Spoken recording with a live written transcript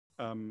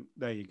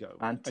There you go.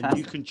 Fantastic. And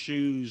you can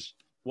choose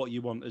what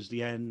you want as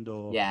the end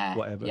or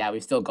whatever. Yeah,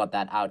 we've still got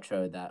that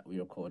outro that we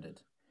recorded.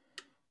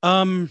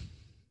 I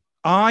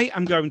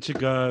am going to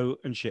go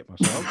and shit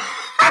myself.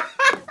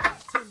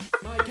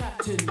 My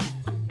captain.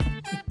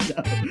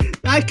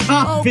 That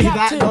can't be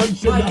captain, that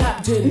nonchalant. my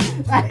captain.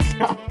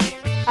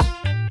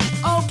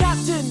 Oh,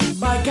 captain,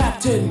 my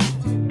captain.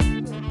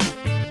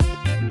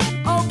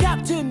 Oh,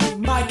 captain,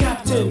 my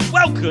captain.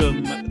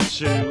 Welcome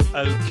to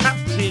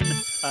Captain,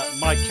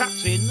 My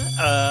Captain,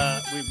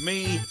 with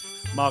me,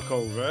 Mark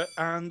Olver,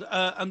 and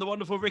the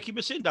wonderful Ricky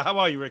Basinda. How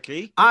are you,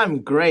 Ricky? I'm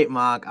great,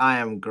 Mark. I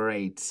am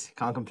great.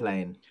 Can't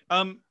complain.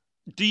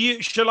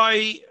 Shall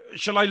I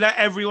let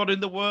everyone in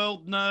the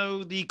world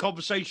know the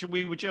conversation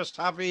we were just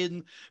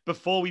having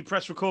before we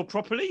press record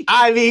properly?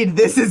 I mean,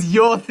 this is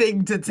your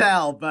thing to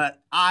tell,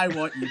 but I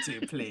want you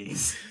to,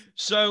 please.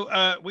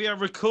 So we are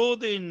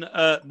recording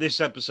this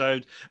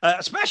episode,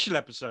 a special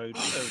episode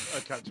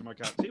of Captain My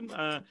Captain.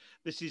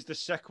 This is the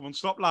second one.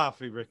 Stop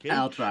laughing, Ricky.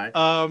 I'll try.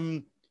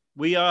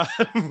 We are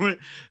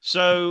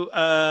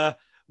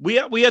we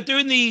are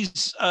doing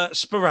these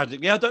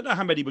sporadically. I don't know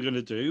how many we're going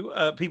to do.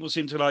 People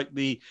seem to like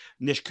the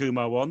Nish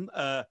Kumar one,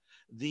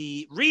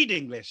 the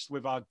reading list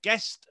with our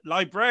guest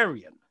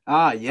librarian.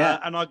 Yeah.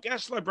 And our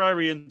guest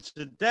librarian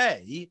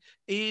today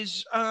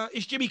is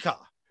Jimmy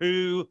Carr,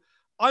 who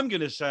I'm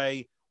going to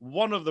say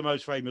one of the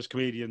most famous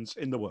comedians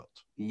in the world.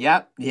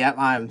 Yep.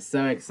 I'm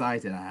so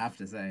excited, I have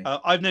to say.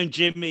 I've known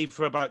Jimmy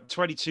for about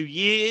 22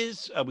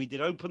 years. We did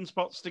open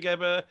spots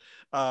together.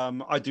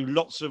 I do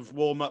lots of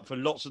warm-up for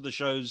lots of the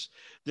shows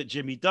that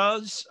Jimmy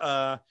does.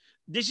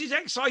 This is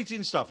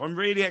exciting stuff. I'm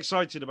really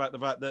excited about the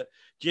fact that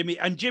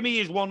Jimmy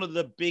is one of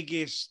the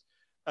biggest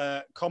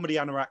comedy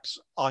anoraks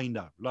I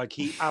know. Like,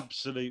 he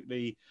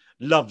absolutely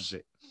loves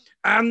it.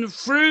 And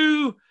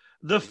through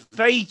the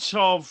fate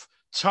of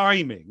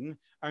timing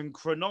and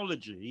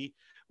chronology,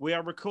 we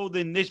are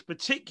recording this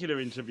particular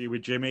interview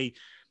with Jimmy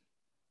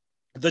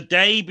the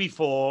day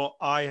before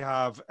I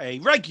have a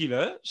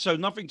regular, so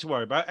nothing to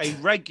worry about, a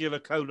regular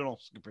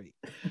colonoscopy.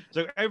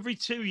 So every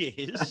 2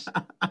 years,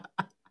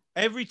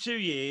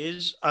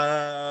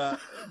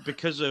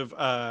 because of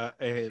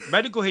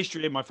medical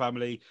history in my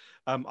family,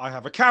 I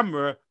have a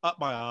camera up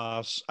my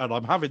arse, and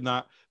I'm having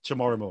that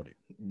tomorrow morning.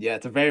 Yeah,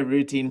 it's a very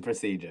routine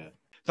procedure.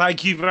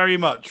 Thank you very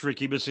much,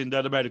 Ricky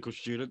Basinda, the medical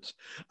student.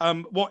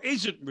 What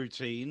isn't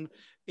routine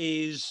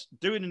is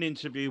doing an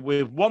interview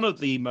with one of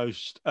the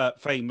most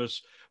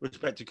famous,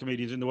 respected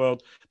comedians in the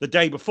world the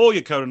day before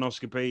your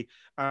colonoscopy.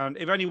 And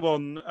if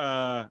anyone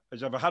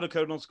has ever had a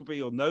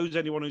colonoscopy or knows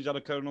anyone who's had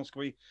a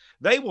colonoscopy,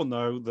 they will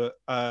know that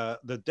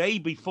the day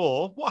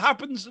before, what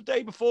happens the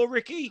day before,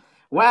 Ricky?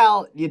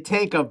 Well, you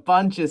take a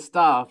bunch of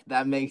stuff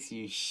that makes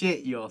you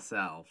shit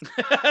yourself.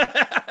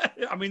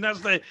 I mean,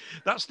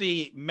 that's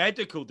the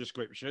medical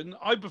description.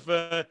 I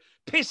prefer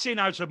pissing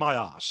out of my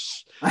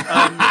ass.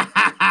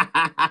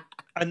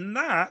 And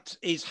that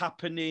is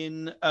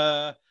happening.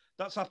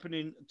 That's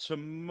happening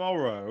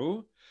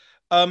tomorrow.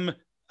 And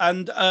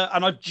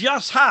I've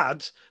just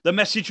had the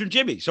message from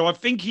Jimmy, so I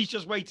think he's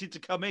just waited to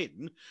come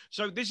in.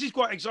 So this is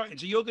quite exciting.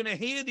 So you're going to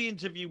hear the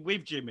interview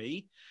with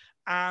Jimmy,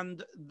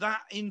 and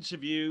that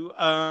interview.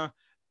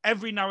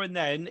 Every now and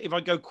then, if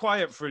I go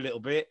quiet for a little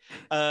bit,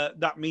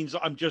 that means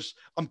that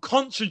I'm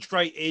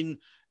concentrating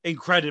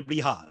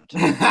incredibly hard.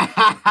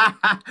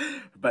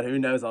 But who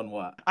knows on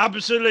what?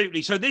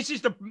 Absolutely. So this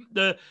is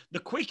the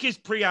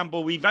quickest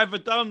preamble we've ever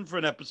done for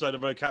an episode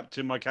of Oh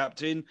Captain, My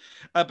Captain.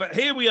 But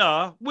here we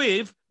are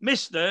with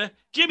Mr.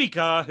 Jimmy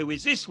Carr, who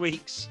is this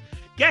week's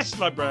guest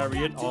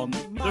librarian on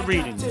the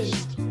reading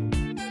list.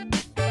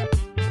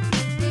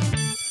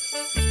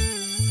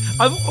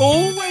 I've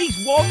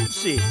always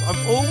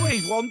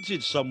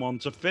wanted someone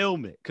to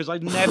film it because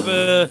I've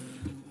never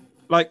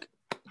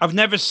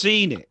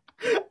seen it.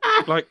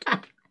 Like,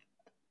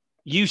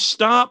 you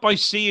start by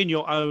seeing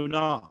your own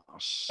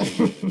ass.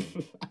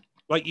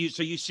 So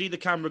you see the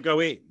camera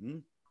go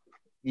in.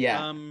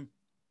 Yeah.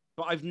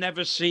 But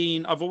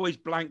I've always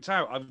blanked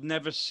out. I've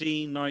never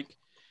seen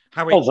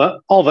how it... Oliver,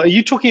 are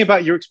you talking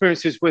about your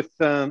experiences with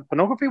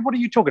pornography? What are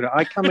you talking about?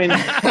 I've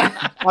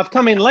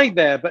come in late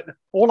there, but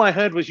all I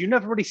heard was you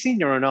never really seen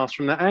your own ass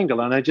from that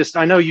angle. And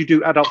I know you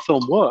do adult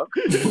film work.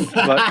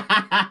 But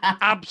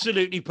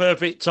absolutely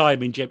perfect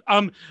timing, Jim.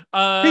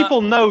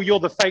 People know you're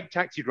the fake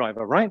taxi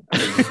driver, right?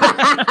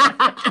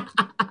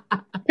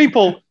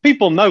 People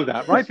know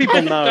that, right?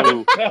 People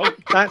know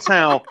that's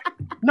how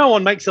no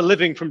one makes a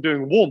living from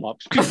doing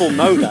warm-ups. People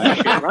know that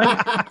shit, right?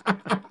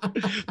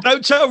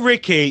 Don't tell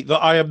Ricky that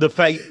I am the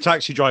fake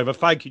taxi driver.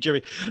 Thank you,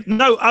 Jimmy.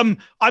 No, I'm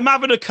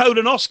having a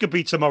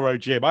colonoscopy tomorrow,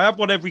 Jim. I have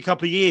one every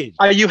couple of years.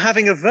 Are you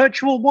having a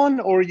virtual one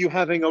or are you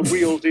having a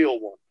real deal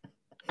one?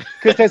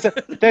 Because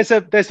there's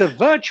a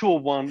virtual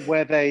one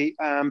where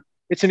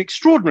it's an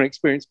extraordinary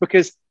experience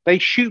because they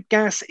shoot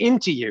gas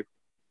into you.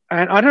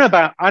 And I don't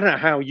know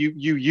how you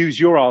use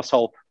your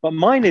asshole, but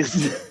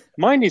mine's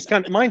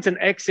an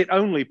exit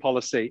only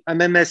policy. And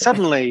then there's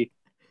suddenly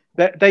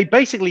they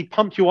basically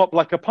pump you up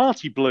like a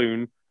party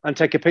balloon and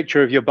take a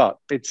picture of your butt.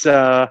 It's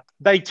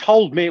they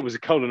told me it was a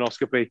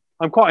colonoscopy.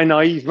 I'm quite a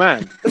naive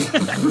man.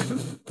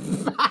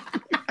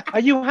 Are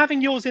you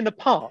having yours in the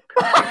park?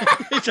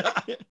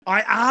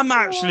 I am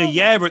actually,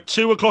 yeah, at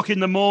 2:00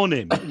 in the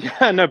morning.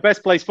 Yeah, no,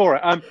 best place for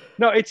it.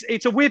 No,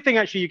 it's a weird thing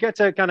actually. You get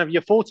to kind of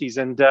your 40s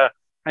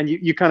and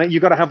you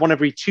got to have one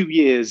every 2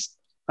 years,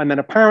 and then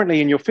apparently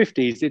in your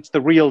 50s it's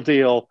the real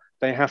deal.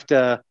 They have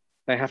to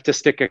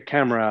stick a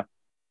camera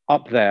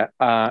up there.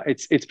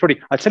 It's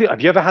pretty. I tell you,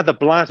 have you ever had the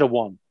bladder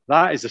one?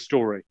 That is a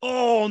story.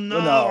 Oh no,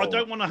 No. I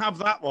don't want to have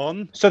that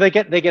one. So they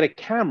get a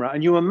camera,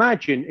 and you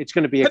imagine it's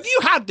going to be. Have you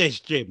had this,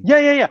 Jim?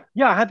 Yeah.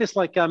 I had this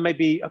like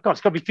maybe it's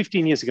got to be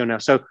 15 years ago now.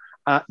 So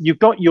you've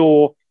got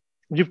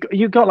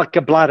like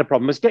a bladder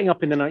problem. It's getting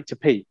up in the night to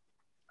pee,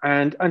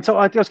 and so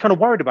I was kind of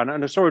worried about it.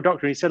 And I saw a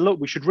doctor, and he said, "Look,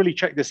 we should really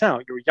check this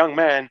out. You're a young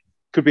man.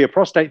 Could be a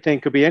prostate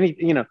thing. Could be any,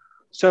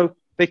 So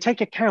they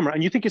take a camera,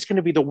 and you think it's going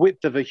to be the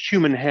width of a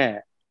human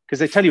hair because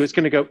they tell you it's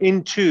going to go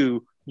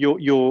into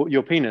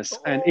your penis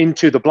and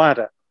into the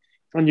bladder.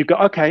 And you go,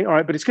 okay, all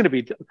right, but it's going to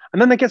be,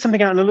 and then they get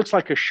something out and it looks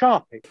like a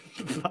Sharpie.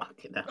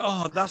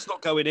 Oh, that's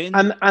not going in.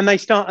 And they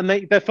start, and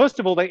they first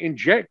of all, they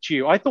inject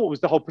you. I thought it was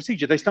the whole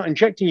procedure. They start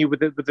injecting you with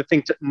the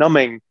thing to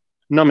numbing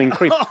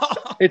cream.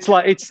 It's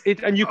like,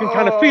 and you can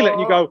kind of feel it.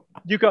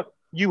 And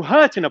you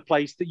hurt in a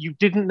place that you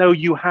didn't know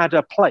you had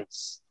a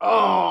place.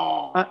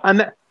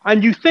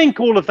 And you think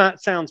all of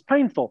that sounds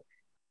painful.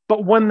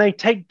 But when they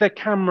take the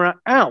camera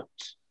out,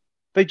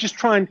 they just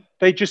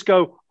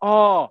go,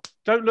 oh,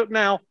 don't look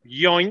now,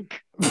 yoink.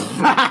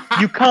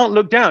 You can't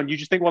look down. You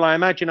just think, well, I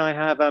imagine I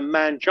have a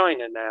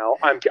mangina now.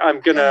 I'm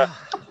gonna,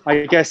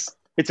 I guess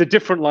it's a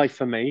different life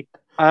for me.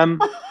 Sorry,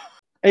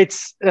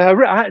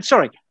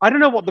 I don't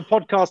know what the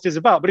podcast is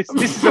about, but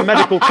this is a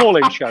medical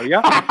call-in show,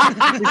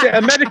 yeah? Is it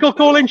a medical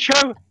call-in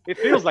show? It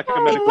feels like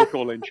a medical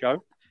call-in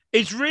show.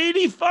 It's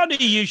really funny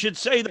you should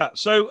say that.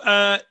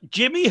 So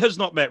Jimmy has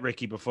not met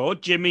Ricky before.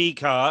 Jimmy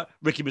Carr,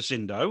 Ricky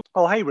Masindo.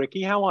 Oh, hey,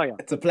 Ricky, how are you?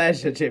 It's a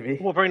pleasure, Jimmy.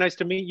 Well, very nice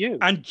to meet you.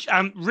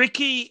 And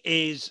Ricky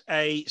is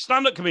a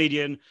stand-up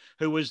comedian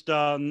who has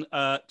done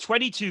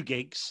 22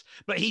 gigs,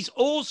 but he's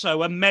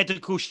also a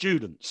medical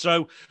student.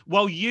 So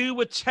while you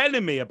were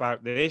telling me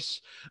about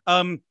this,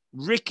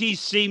 Ricky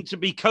seemed to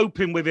be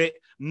coping with it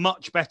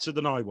much better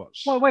than I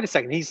was. Well, wait a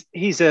second.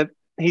 He's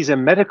a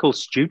medical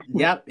student.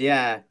 Yep,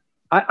 yeah.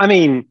 I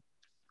mean,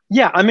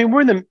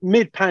 we're in the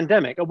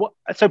mid-pandemic.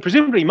 So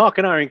presumably Mark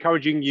and I are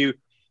encouraging you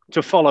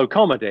to follow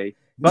comedy,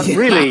 but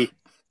really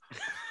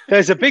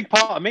there's a big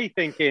part of me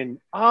thinking,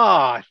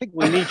 I think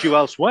we need you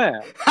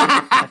elsewhere.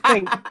 I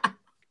think.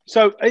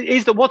 So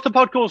what's the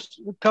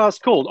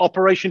podcast called?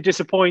 Operation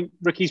Disappoint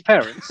Ricky's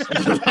Parents?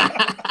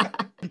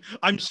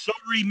 I'm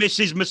sorry,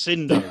 Mrs.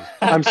 Masindo.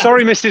 I'm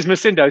sorry, Mrs.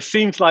 Masindo.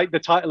 Seems like the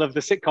title of the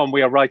sitcom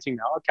we are writing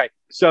now. Okay,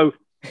 so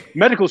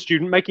medical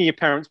student making your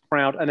parents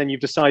proud, and then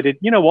you've decided,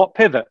 you know what,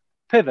 pivot.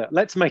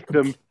 Let's make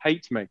them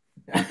hate me.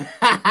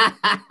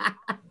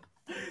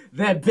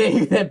 They're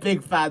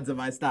big fans of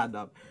my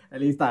stand-up. At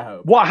least I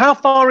hope. What? How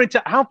far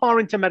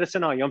into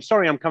medicine are you? I'm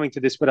sorry, I'm coming to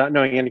this without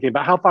knowing anything.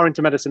 But how far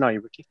into medicine are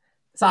you, Ricky?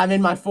 So I'm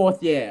in my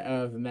 4th year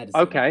of medicine.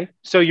 Okay,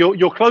 so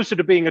you're closer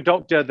to being a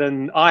doctor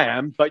than I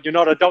am, but you're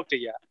not a doctor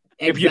yet.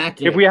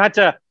 Exactly. If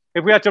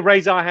we had to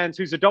raise our hands,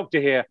 who's a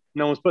doctor here?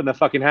 No one's putting their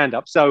fucking hand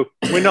up, so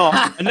we're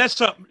not. And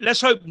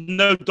let's hope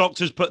no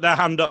doctors put their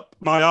hand up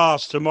my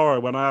arse tomorrow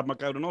when I have my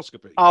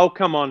colonoscopy. Oh,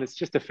 come on, it's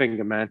just a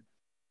finger, man.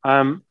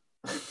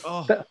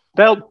 Oh.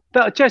 They'll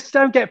just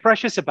don't get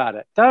precious about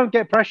it. Don't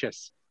get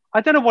precious.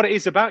 I don't know what it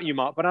is about you,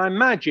 Mark, but I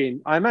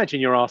imagine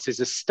your ass is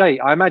a state.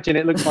 I imagine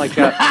it looks like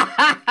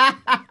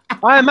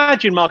I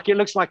imagine, Mark, it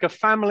looks like a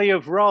family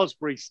of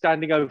raspberries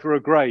standing over a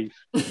grave.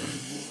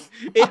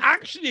 It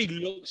actually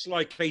looks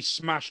like a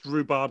smashed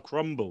rhubarb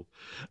crumble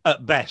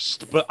at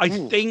best, but I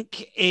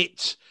think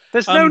it...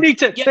 There's no need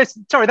to... Yeah.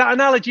 Sorry, that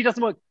analogy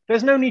doesn't work.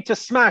 There's no need to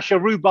smash a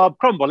rhubarb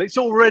crumble. It's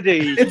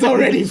already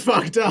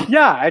fucked up.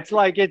 Yeah, it's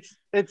like it's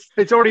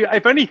already...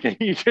 If anything,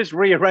 you're just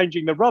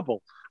rearranging the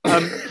rubble.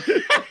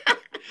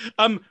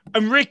 And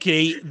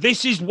Ricky,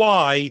 this is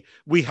why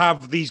we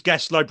have these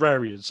guest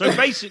librarians. So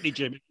basically,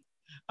 Jimmy,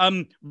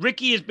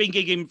 Ricky has been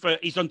gigging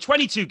he's done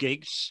 22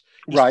 gigs.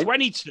 He's right.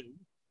 22.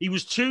 He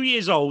was 2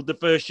 years old the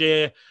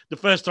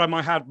first time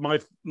I had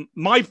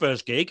my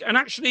first gig. And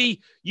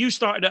actually, you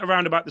started at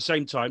around about the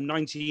same time,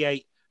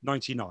 98,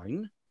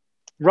 99.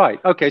 Right.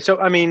 Okay. So,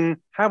 I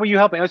mean, how are you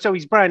helping? So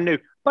he's brand new.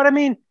 But I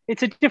mean,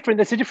 there's a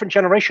different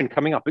generation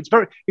coming up.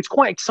 It's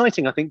quite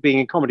exciting, I think, being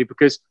in comedy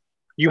because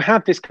you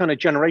have this kind of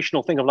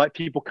generational thing of like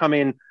people come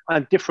in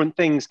and different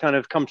things kind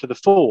of come to the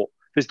fore.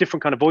 There's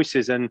different kind of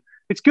voices and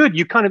it's good.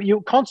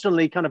 You're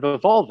constantly kind of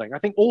evolving. I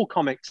think all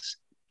comics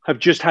have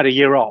just had a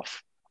year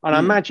off. And I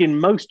imagine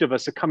most of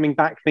us are coming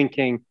back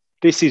thinking,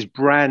 this is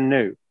brand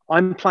new.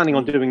 I'm planning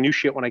on doing new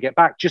shit when I get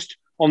back, just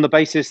on the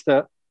basis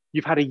that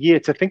you've had a year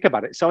to think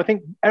about it. So I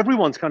think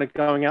everyone's kind of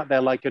going out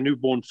there like a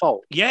newborn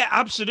foal. Yeah,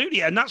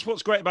 absolutely. And that's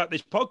what's great about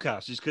this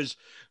podcast is because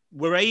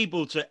we're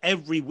able to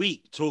every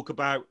week talk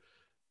about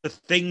the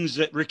things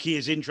that Ricky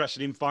is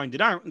interested in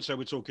finding out. And so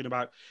we're talking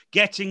about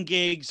getting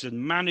gigs and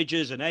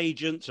managers and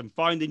agents and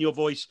finding your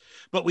voice.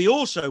 But we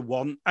also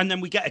want, and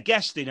then we get a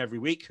guest in every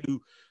week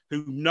who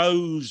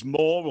knows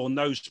more or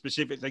knows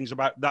specific things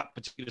about that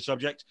particular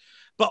subject.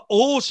 But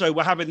also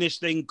we're having this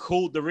thing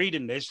called the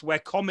Reading List, where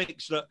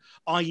comics that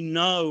I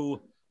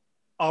know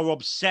are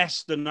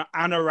obsessed and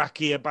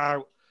anarchy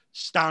about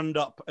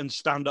stand-up and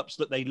stand-ups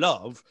that they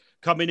love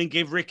come in and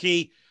give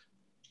Ricky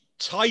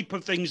type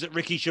of things that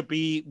Ricky should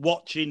be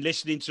watching,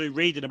 listening to,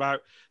 reading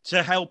about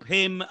to help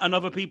him and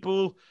other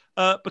people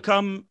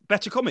become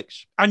better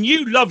comics. And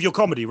you love your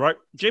comedy, right,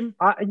 Jim?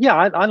 I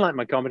like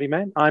my comedy,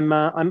 man. I'm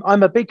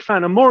a big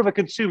fan. I'm more of a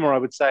consumer, I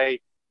would say,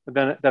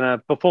 than a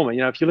performer. You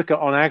know, if you look at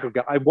on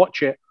aggregate, I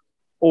watch it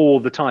all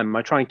the time.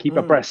 I try and keep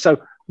abreast.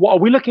 So what are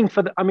we looking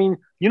for? I mean,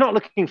 you're not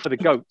looking for the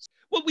goats.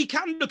 Well, we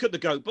can look at the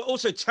GOAT, but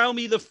also tell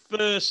me the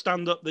first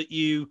stand-up that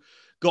you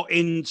got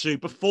into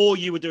before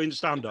you were doing the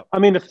stand-up. I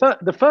mean,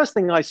 the first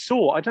thing I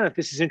saw, I don't know if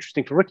this is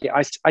interesting for Ricky.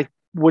 I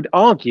would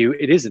argue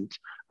it isn't.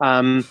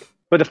 But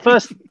the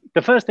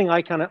first thing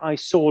I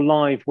saw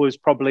live was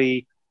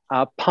probably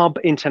Pub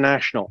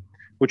International,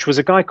 which was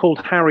a guy called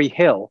Harry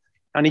Hill,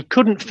 and he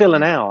couldn't fill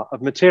an hour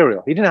of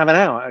material. He didn't have an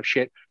hour of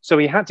shit, so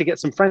he had to get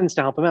some friends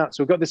to help him out.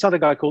 So we got this other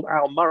guy called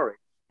Al Murray,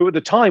 who at the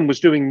time was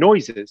doing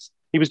noises.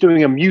 He was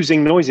doing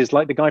amusing noises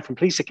like the guy from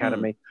Police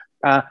Academy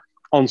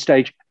on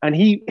stage. And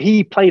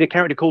he played a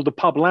character called the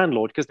pub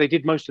landlord because they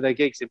did most of their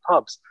gigs in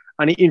pubs,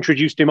 and he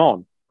introduced him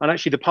on. And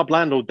actually the pub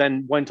landlord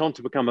then went on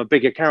to become a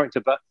bigger character,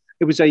 but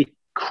it was a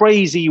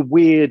crazy,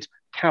 weird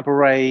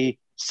cabaret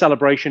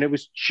celebration. It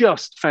was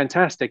just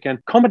fantastic.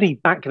 And comedy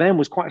back then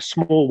was quite a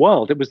small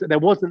world. There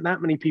wasn't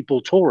that many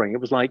people touring.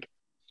 It was like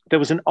there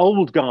was an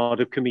old guard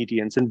of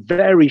comedians and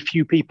very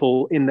few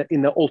people in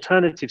the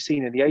alternative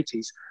scene in the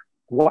 80s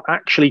were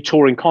actually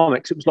touring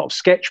comics. It was a lot of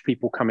sketch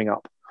people coming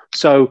up.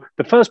 So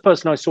the first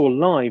person I saw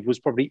live was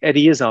probably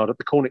Eddie Izzard at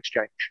the Corn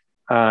Exchange.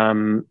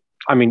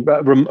 I mean,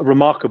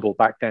 remarkable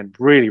back then,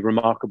 really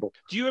remarkable.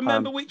 Do you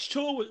remember which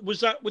tour was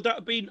that? Would that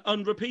have been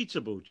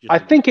Unrepeatable? I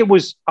think it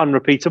was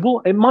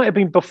Unrepeatable. It might have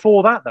been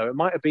before that, though. It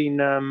might have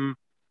been.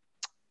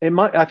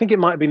 I think it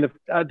might have been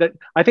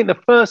I think the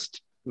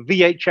first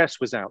VHS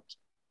was out.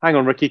 Hang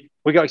on, Ricky.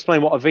 We got to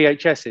explain what a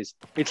VHS is.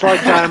 It's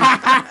like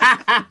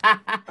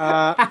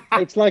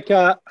it's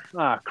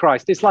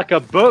like a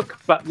book,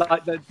 but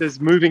like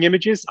there's moving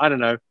images. I don't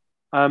know.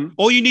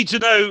 All you need to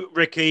know,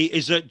 Ricky,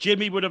 is that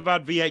Jimmy would have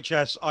had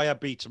VHS. I had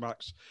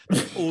Betamax.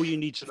 That's all you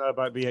need to know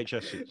about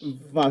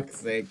VHS. Fuck's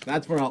sake,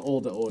 that's for our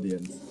older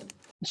audience.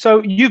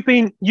 So you've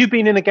been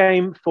in a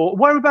game for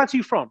whereabouts are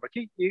you from,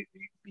 Ricky?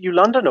 You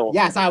London or?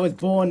 Yes, I was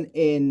born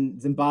in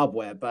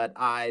Zimbabwe, but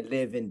I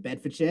live in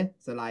Bedfordshire.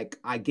 So like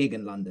I gig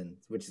in London,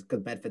 which is because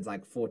Bedford's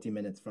like 40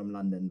 minutes from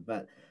London.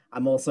 But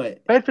I'm also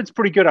Bedford's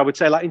pretty good, I would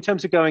say. Like in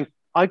terms of going,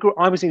 I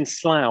was in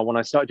Slough when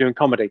I started doing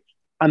comedy.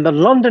 And the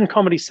London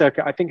comedy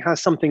circuit, I think,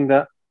 has something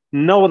that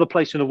no other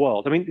place in the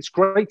world. I mean, it's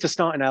great to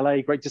start in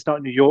LA, great to start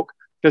in New York.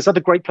 There's other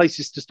great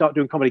places to start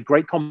doing comedy,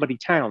 great comedy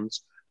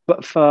towns.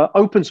 But for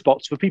open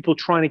spots, for people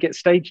trying to get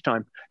stage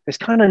time, there's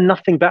kind of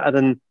nothing better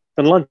than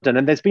London.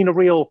 And there's been a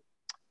real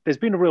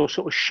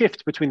sort of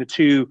shift between the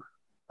two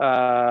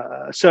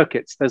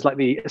circuits. There's like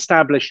the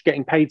established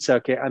getting paid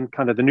circuit and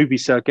kind of the newbie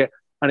circuit.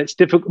 And it's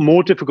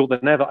more difficult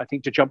than ever, I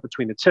think, to jump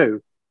between the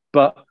two.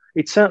 But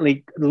it's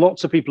certainly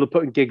lots of people are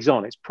putting gigs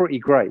on. It's pretty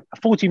great.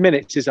 40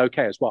 minutes is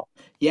okay as well.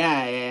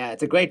 Yeah.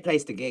 It's a great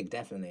place to gig,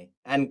 definitely.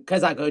 And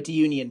because I go to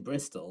uni in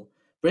Bristol,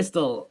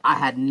 I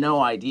had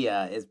no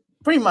idea is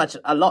pretty much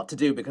a lot to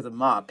do because of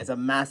Mark. It's a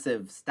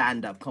massive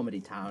stand-up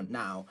comedy town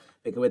now,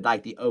 because with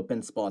like the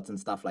open spots and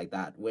stuff like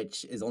that,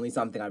 which is only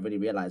something I really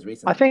realized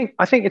recently.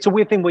 I think it's a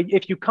weird thing where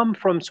if you come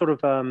from sort of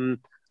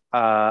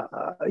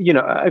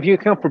if you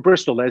come from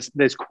Bristol,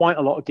 there's quite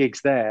a lot of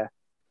gigs there.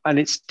 And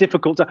it's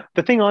difficult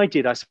the thing I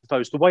did, I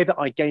suppose, the way that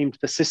I gamed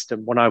the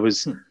system when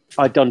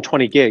I'd done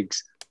 20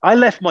 gigs, I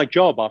left my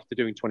job after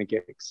doing 20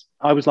 gigs.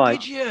 I was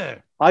like, did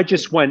you? I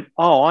just went,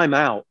 oh, I'm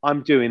out.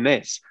 I'm doing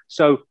this.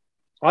 So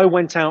I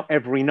went out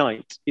every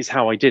night is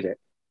how I did it.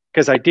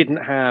 Because I didn't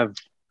have,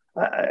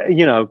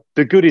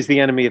 the good is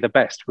the enemy of the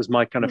best was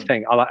my kind of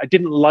thing. I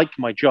didn't like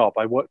my job.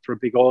 I worked for a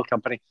big oil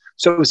company.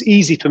 So it was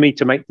easy for me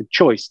to make the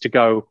choice to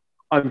go,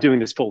 I'm doing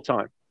this full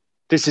time.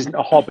 This isn't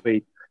a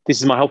hobby. This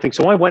is my whole thing.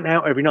 So I went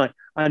out every night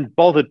and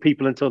bothered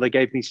people until they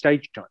gave me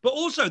stage time. But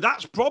also,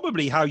 that's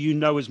probably how you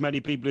know as many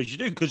people as you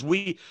do. Because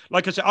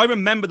like I said, I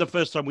remember the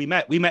first time we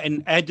met. We met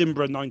in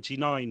Edinburgh,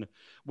 99,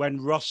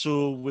 when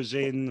Russell was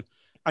in,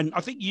 and I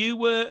think you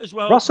were as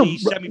well, the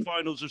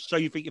semi-finals of So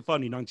You Think You're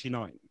Funny,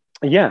 99.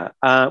 Yeah,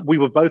 we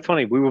were both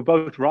funny. We were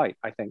both right,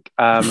 I think.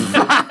 I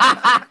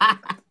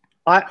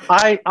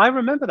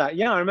remember that.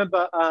 Yeah, I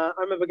remember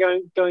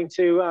going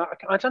to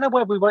I don't know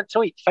where we went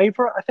to eat.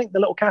 Favourite, I think, the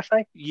little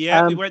cafe.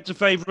 Yeah, we went to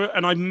Favourite,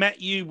 and I met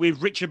you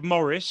with Richard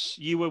Morris.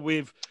 You were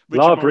with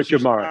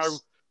Richard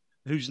Morris,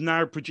 who's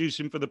now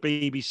producing for the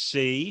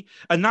BBC.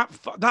 And that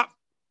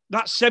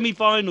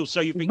semi-final.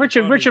 So you think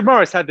Richard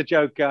Morris had the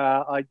joke.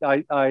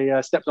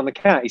 I stepped on the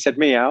cat. He said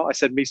meow. I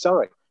said me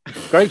sorry.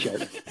 Great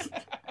joke.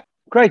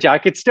 Great joke.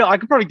 I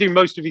could probably do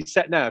most of his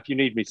set now if you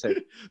need me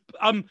to.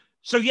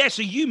 So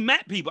you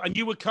met people and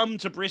you would come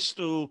to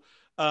Bristol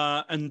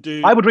and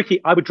do. I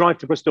would drive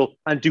to Bristol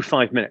and do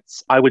 5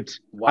 minutes. I was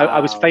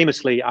Wow.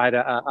 famously, I had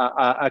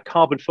a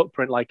carbon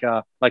footprint like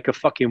a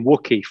fucking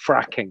Wookiee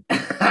fracking.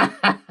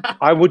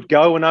 I would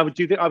go and I would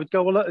do that. I would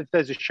go, well, look, if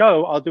there's a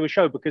show, I'll do a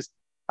show, because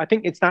I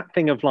think it's that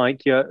thing of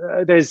like,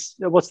 there's,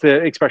 what's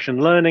the expression?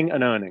 Learning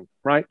and earning,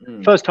 right?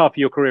 First half of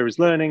your career is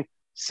learning.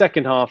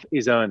 Second half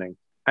is earning.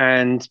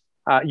 And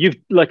you've,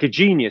 like a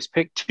genius,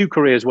 picked 2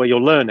 careers where you're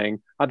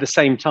learning at the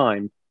same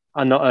time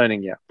and not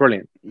earning yet.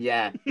 Brilliant.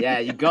 Yeah,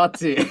 you got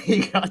to,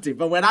 you got to.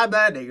 But when I'm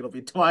earning, it'll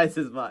be twice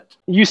as much.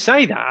 You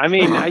say that. I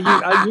mean,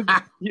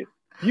 you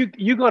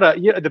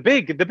gotta. The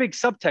big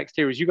subtext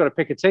here is you got to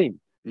pick a team.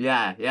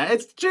 Yeah,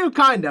 it's true,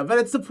 kind of. But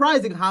it's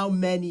surprising how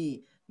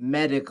many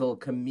medical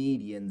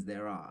comedians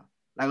there are.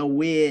 Like a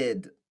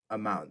weird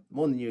amount,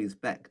 more than you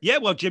expect. Yeah,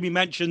 well, Jimmy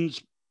mentions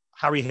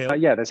Harry Hill.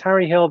 Yeah, there's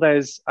Harry Hill.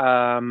 There's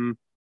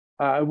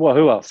well,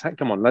 who else?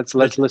 Come on, let's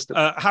list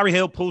them. Harry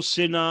Hill, Paul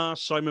Sinner,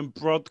 Simon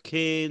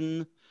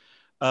Brodkin,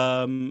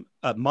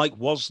 Mike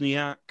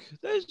Wozniak.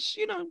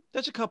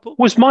 There's a couple.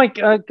 Was Mike?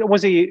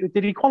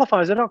 Did he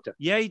qualify as a doctor?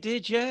 Yeah, he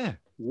did. Yeah.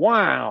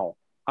 Wow.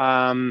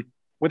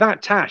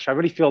 Without Tash, I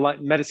really feel like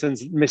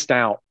medicine's missed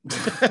out.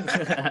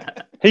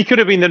 He could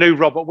have been the new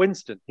Robert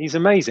Winston. He's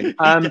amazing.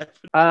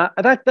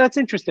 That's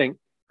interesting.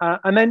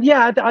 And then,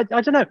 I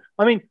don't know.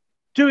 I mean,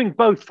 doing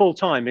both full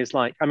time is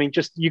like, I mean,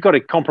 just you got to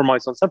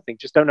compromise on something.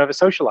 Just don't have a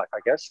social life, I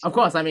guess. Of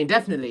course, I mean,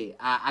 definitely.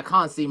 I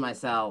can't see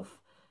myself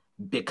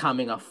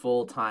becoming a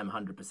full-time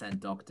 100%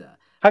 doctor.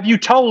 Have you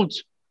told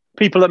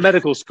people at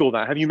medical school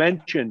that? Have you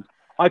mentioned,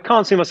 I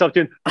can't see myself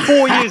doing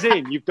 4 years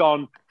in, you've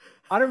gone,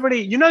 I don't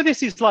really,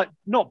 this is like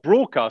not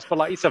broadcast, but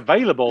like it's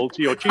available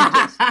to your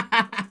tutors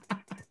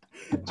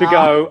to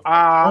go.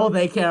 All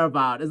they care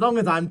about, as long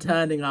as I'm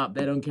turning up,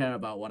 they don't care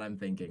about what I'm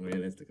thinking,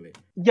 realistically.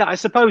 Yeah, I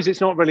suppose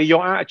it's not really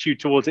your attitude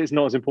towards it. It's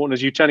not as important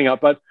as you turning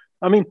up. But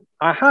I mean,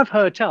 I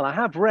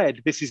have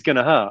read This Is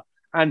Gonna Hurt.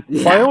 And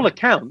by all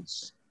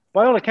accounts,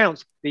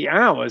 the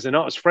hours are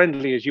not as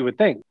friendly as you would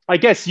think. I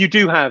guess you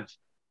do have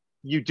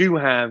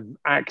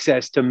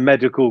access to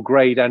medical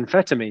grade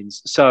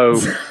amphetamines. So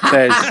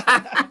there's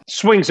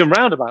swings and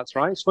roundabouts,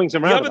 right? Swings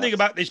and roundabouts. The other thing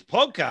about this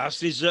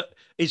podcast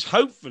is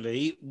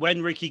hopefully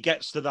when Ricky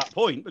gets to that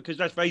point, because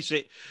let's face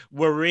it,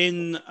 we're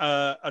in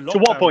a lockdown. To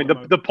what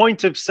point? The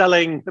point of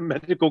selling the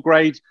medical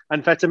grade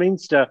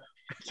amphetamines to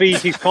feed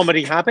his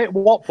comedy habit?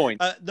 What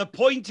point? The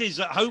point is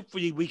that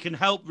hopefully we can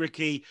help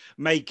Ricky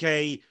make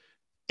a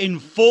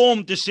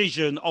informed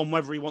decision on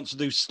whether he wants to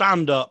do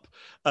stand-up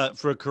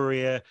for a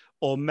career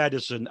or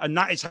medicine. And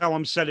that is how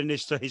I'm selling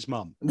this to his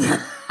mum. We're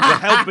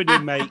helping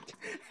him make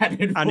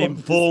an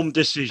informed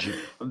decision.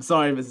 I'm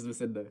sorry, Mrs.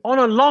 Macindo. On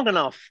a long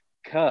enough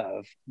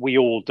curve, we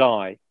all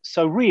die.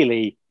 So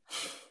really,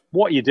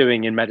 what are you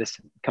doing in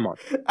medicine? Come on.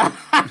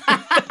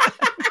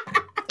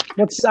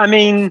 It's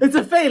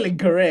a failing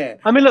career.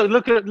 I mean,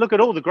 look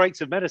at all the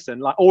greats of medicine.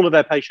 Like all of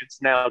their patients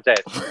now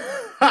dead.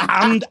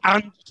 and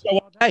so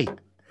are they.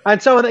 And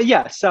so are they,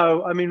 yeah.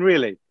 So, I mean,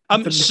 really.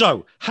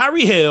 So,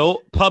 Harry Hill,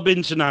 Pub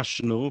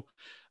International,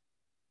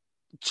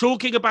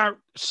 talking about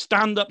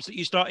stand-ups that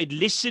you started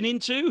listening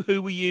to.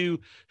 Who were you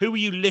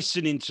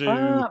listening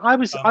to? I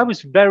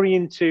was very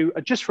into,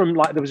 just from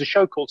like, there was a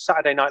show called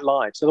Saturday Night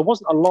Live. So there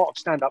wasn't a lot of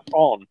stand-up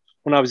on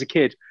when I was a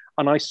kid.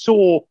 And I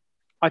saw,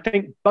 I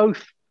think,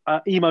 both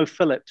Emo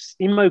Phillips.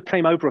 Emo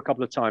came over a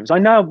couple of times. I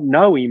now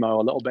know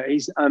Emo a little bit.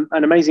 He's an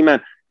amazing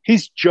man.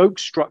 His joke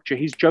structure,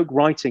 his joke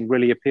writing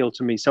really appealed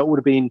to me. So it would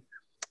have been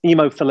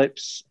Emo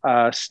Phillips,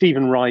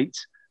 Stephen Wright,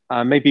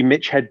 maybe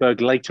Mitch Hedberg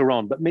later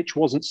on. But Mitch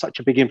wasn't such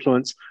a big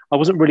influence. I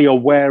wasn't really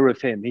aware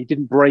of him. He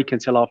didn't break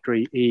until after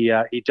he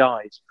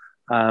died.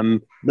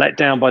 Let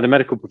down by the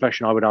medical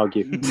profession, I would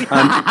argue.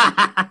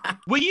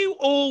 Were you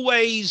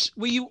always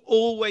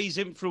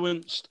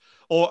influenced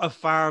or a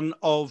fan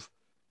of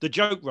the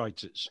joke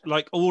writers?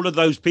 Like all of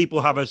those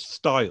people have a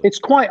style. It's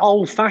quite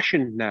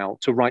old-fashioned now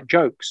to write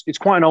jokes. It's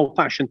quite an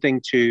old-fashioned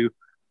thing for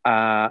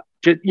a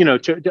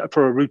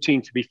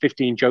routine to be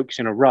 15 jokes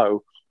in a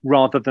row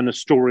rather than a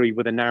story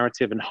with a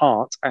narrative and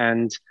heart,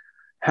 and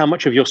how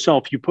much of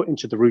yourself you put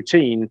into the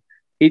routine.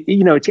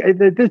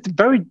 There's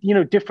very,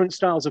 different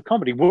styles of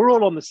comedy. We're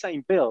all on the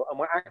same bill and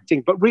we're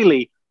acting, but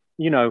really,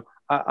 I'm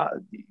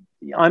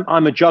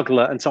a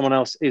juggler and someone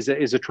else is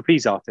a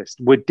trapeze artist.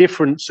 We're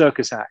different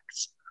circus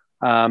acts.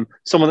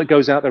 Someone that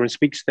goes out there and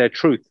speaks their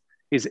truth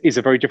is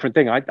a very different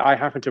thing. I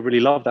happen to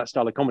really love that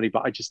style of comedy,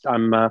 but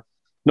I'm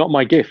not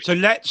my gift. So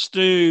let's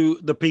do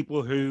the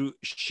people who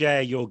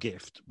share your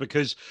gift,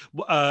 because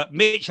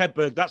Mitch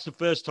Hedberg, that's the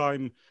first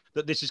time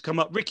that this has come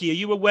up. Ricky, are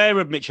you aware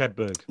of Mitch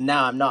Hedberg? No,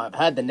 I'm not. I've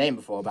heard the name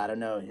before, but I don't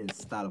know his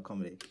style of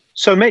comedy.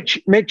 So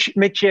Mitch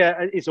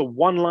is a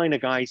one-liner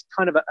guy. He's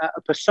kind of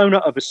a persona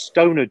of a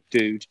stoner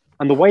dude.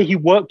 And the way he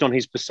worked on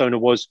his persona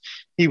was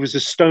he was a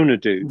stoner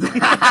dude.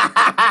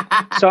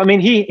 So, I mean,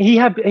 he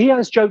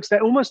has jokes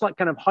that are almost like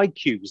kind of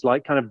haikus,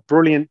 like kind of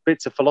brilliant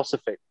bits of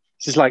philosophy.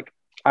 This is like,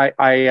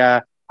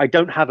 I I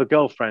don't have a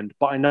girlfriend,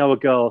 but I know a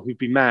girl who'd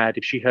be mad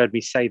if she heard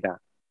me say that.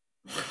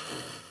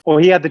 Or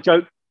he had the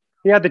joke.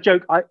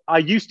 I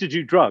used to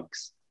do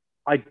drugs.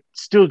 I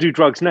still do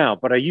drugs now,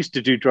 but I used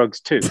to do drugs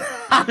too.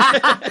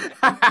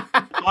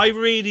 I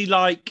really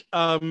like,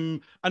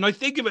 and I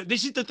think of it.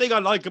 This is the thing I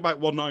like about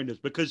one-liners,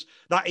 because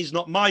that is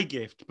not my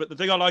gift. But the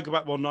thing I like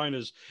about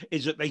one-liners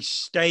is that they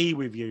stay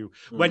with you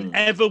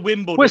whenever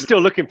Wimbledon. We're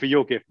still looking for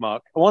your gift,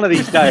 Mark. One of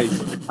these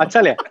days, I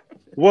tell you,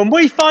 when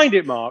we find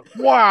it, Mark,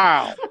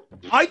 wow.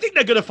 I think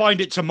they're going to find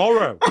it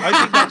tomorrow. I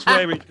think that's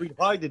where it's been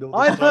hiding all the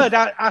I've time. heard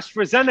that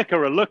AstraZeneca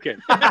are looking.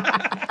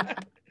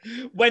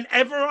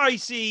 Whenever I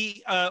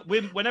see,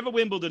 whenever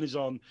Wimbledon is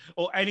on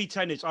or any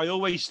tennis, I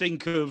always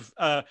think of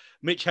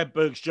Mitch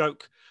Hedberg's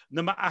joke.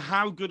 No matter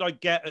how good I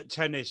get at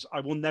tennis, I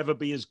will never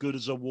be as good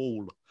as a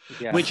wall,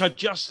 which I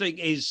just think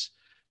is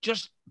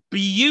just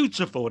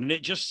beautiful, and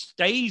it just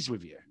stays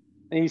with you.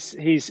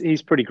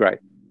 He's pretty great.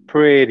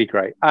 Pretty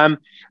great.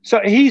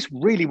 So he's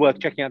really worth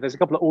checking out. There's a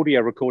couple of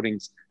audio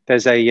recordings.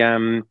 There's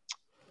a,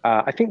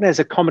 I think there's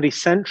a Comedy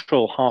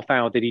Central half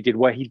hour that he did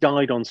where he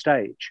died on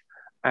stage,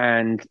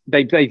 and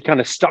they kind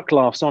of stuck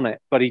laughs on it.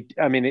 But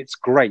it's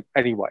great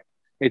anyway.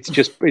 It's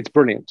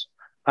brilliant.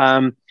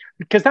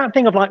 Because that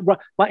thing of like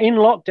in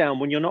lockdown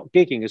when you're not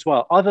gigging as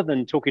well, other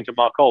than talking to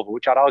Mark Olver,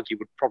 which I'd argue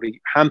would probably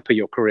hamper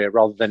your career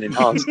rather than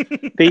enhance,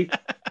 the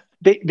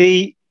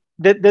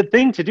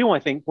thing to do, I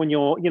think, when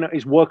you're,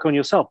 is work on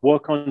yourself,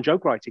 work on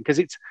joke writing, because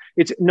it's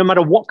no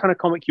matter what kind of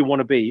comic you want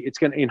to be, it's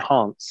going to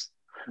enhance.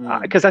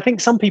 Because I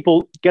think some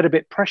people get a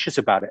bit precious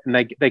about it, and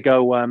they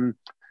go,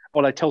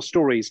 well, I tell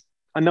stories,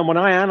 and then when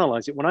I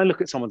analyze it, when I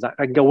look at someone's act,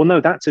 I can go, well,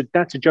 no, that's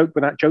a joke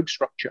with that joke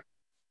structure.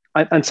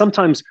 And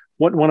sometimes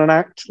when an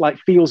act like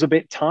feels a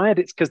bit tired,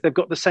 it's because they've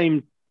got the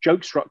same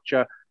joke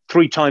structure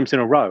 3 times in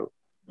a row,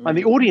 and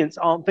the audience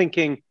aren't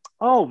thinking,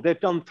 oh, they've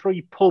done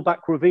 3 pullback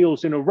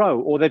reveals in a row,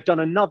 or they've done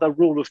another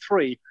rule of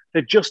 3.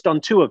 They've just done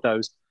 2 of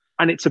those.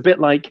 And it's a bit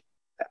like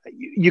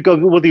you go,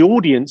 well, the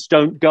audience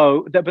don't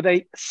go, but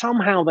they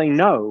somehow they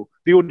know,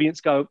 the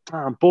audience go,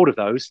 I'm bored of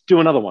those.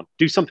 Do another one.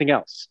 Do something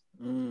else.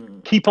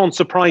 Keep on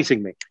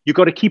surprising me. You've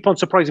got to keep on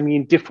surprising me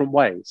in different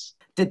ways.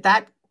 Did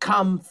that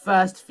come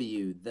first for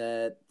you,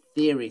 the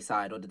theory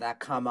side, or did that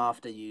come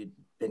after you'd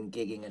been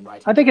gigging and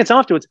writing? I think it's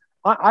afterwards.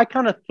 I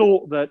kind of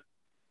thought that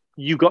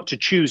you got to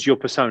choose your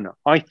persona.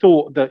 I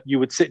thought that you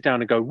would sit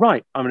down and go,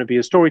 right, I'm going to be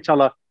a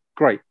storyteller.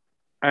 Great.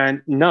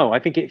 And no, I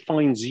think it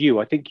finds you.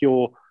 I think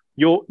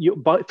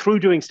but through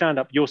doing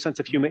stand-up, your sense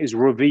of humor is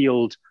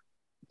revealed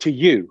to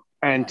you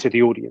and to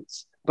the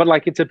audience. But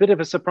like, it's a bit of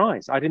a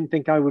surprise. I didn't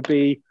think I would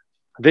be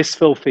this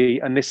filthy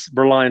and this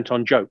reliant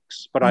on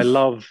jokes, but I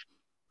love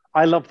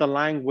the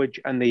language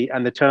and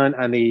the turn,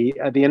 and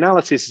the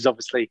analysis is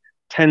obviously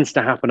tends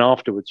to happen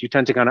afterwards. You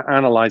tend to kind of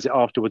analyze it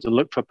afterwards and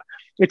look for,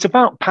 it's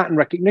about pattern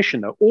recognition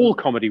though. All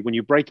comedy, when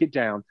you break it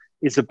down,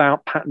 is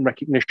about pattern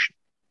recognition.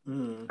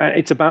 And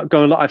it's about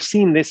going, look, I've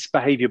seen this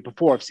behavior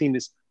before. I've seen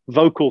this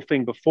vocal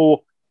thing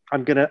before.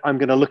 I'm going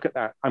to look at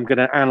that. I'm going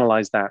to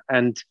analyze that.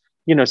 And,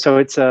 so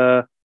it's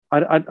I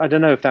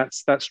don't know if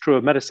that's true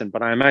of medicine,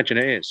 but I imagine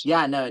it is.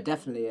 Yeah, no, it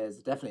definitely is.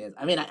 It definitely is.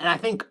 I mean, and I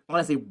think,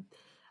 honestly,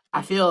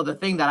 I feel the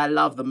thing that I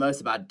love the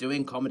most about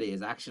doing comedy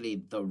is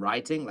actually the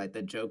writing, like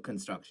the joke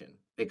construction,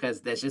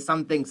 because there's just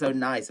something so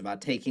nice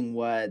about taking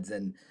words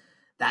and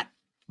that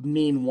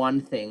mean one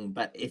thing,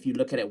 but if you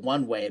look at it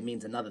one way, it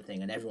means another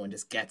thing, and everyone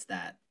just gets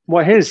that.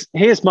 Well, here's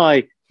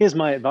my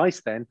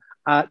advice then.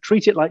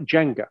 Treat it like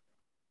Jenga.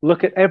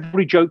 Look at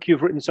every joke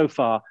you've written so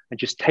far and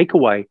just take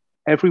away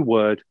every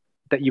word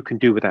that you can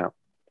do without.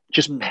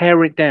 Just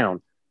pare it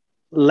down.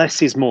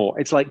 Less is more.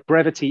 It's like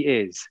brevity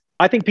is.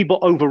 I think people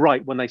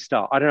overwrite when they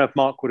start. I don't know if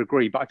Mark would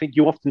agree, but I think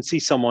you often see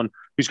someone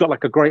who's got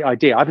like a great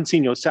idea. I haven't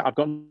seen your set. I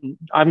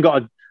haven't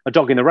got a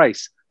dog in the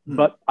race,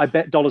 but I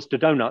bet dollars to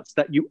donuts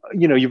that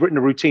you've written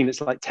a routine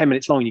that's like 10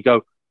 minutes long. You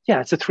go,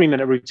 yeah, it's a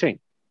 3-minute routine.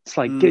 It's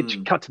like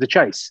cut to the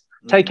chase.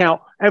 Take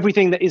out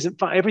everything that isn't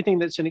fun, everything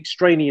that's an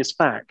extraneous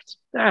fact.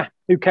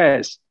 Who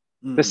cares?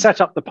 The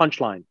setup, the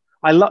punchline.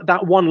 I love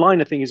that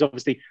one-liner thing is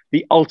obviously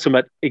the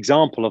ultimate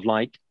example of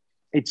like,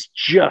 it's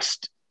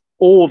just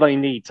all they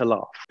need to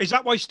laugh. Is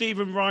that why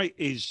Stephen Wright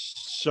is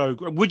so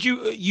great? Would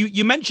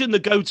you mentioned the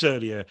GOAT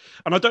earlier,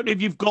 and I don't know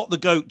if you've got the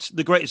GOAT,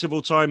 the greatest of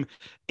all time,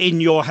 in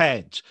your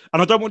head,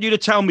 and I don't want you to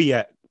tell me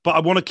yet, but I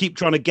want to keep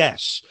trying to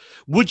guess.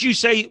 Would you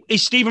say,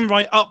 is Stephen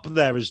Wright up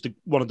there as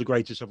one of the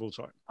greatest of all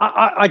time?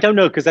 I don't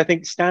know, because I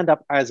think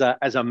stand-up as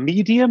a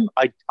medium,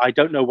 I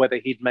don't know whether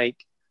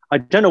I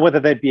don't know whether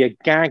there'd be a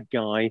gag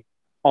guy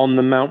on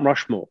the Mount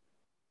Rushmore.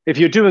 If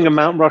you're doing a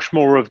Mount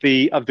Rushmore of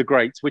the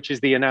greats, which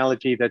is the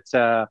analogy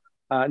that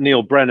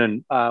Neil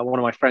Brennan, one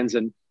of my friends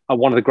and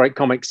one of the great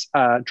comics,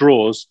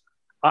 draws,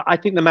 I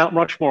think the Mount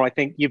Rushmore, I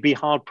think you'd be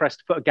hard pressed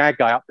to put a gag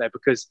guy up there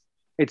because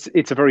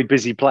it's a very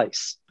busy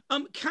place.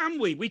 Can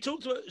we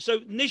talked about,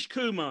 so Nish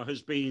Kumar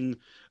has been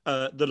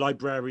the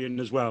librarian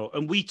as well,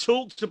 and we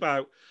talked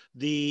about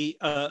the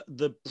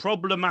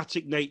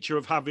problematic nature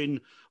of having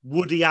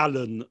Woody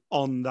Allen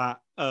on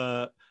that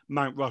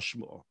Mount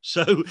Rushmore.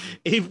 So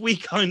if we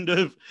kind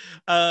of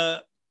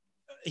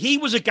he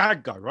was a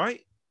gag guy,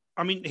 right?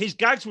 I mean, his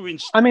gags were in.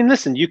 I mean,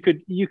 listen, you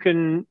could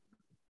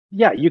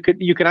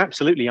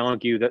absolutely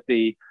argue that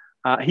he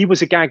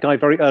was a gag guy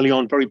very early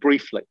on, very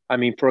briefly. I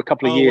mean, for a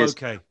couple of years.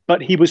 Okay.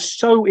 But he was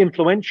so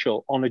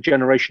influential on a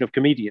generation of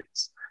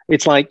comedians.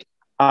 It's like,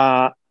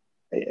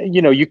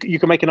 you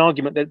can make an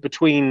argument that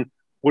between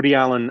Woody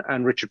Allen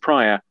and Richard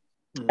Pryor,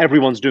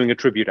 everyone's doing a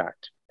tribute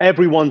act.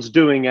 Everyone's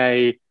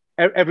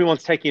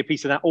taking a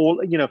piece of that.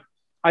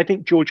 I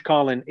think George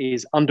Carlin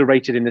is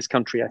underrated in this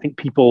country. I think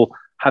people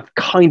have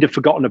kind of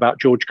forgotten about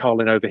George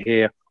Carlin over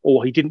here,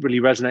 or he didn't really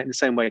resonate in the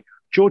same way.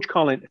 George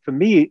Carlin, for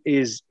me,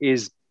 is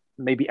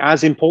maybe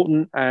as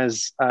important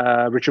as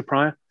Richard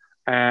Pryor,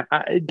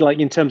 like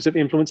in terms of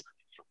influence.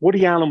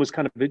 Woody Allen was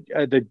kind of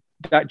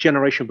that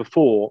generation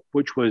before,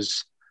 which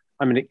was,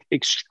 I mean,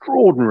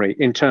 extraordinary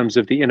in terms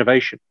of the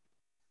innovation.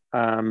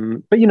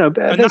 And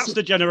that's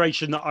the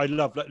generation that I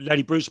love, like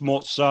Lenny Bruce,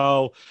 Mort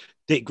Sahl,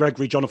 Dick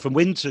Gregory, Jonathan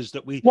Winters.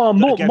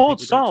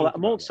 Mort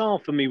Sahl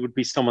for me would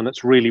be someone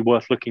that's really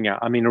worth looking at.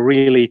 I mean,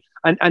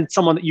 and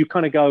someone that you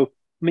kind of go.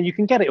 I mean, you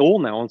can get it all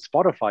now on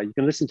Spotify. You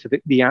can listen to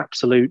the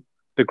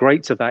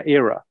greats of that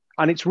era,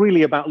 and it's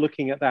really about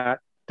looking at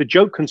the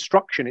joke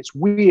construction. It's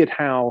weird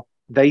how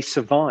they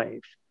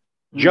survive.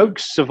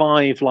 Jokes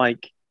survive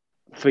like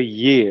for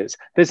years.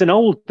 There's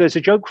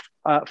a joke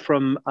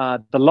from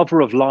The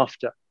Lover of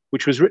Laughter,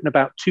 which was written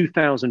about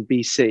 2000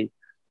 BC.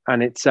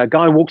 And it's a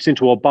guy walks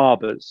into a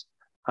barber's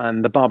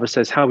and the barber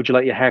says, "How would you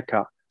like your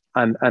haircut?"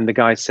 And the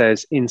guy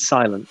says, "In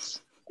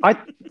silence." I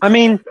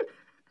mean,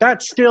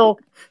 that's still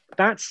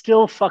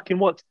fucking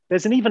works.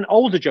 There's an even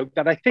older joke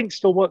that I think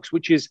still works,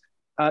 which is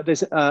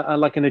there's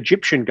like an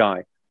Egyptian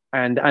guy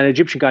and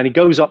he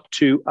goes up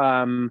to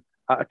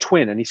a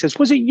twin and he says,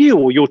 "Was it you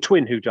or your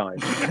twin who died?"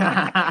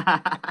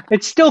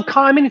 It's still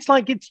I mean, it's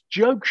like it's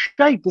joke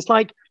shaped. It's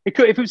like if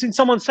it was in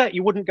someone's set,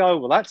 you wouldn't go,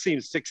 "Well, that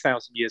seems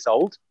 6,000 years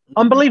old."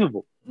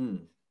 Unbelievable.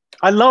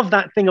 I love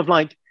that thing of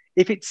like,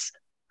 if it's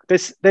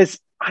there's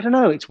I don't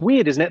know, it's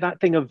weird, isn't it? That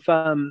thing of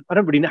I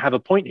don't really have a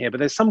point here, but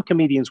there's some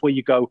comedians where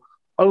you go,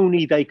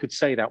 only they could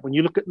say that. When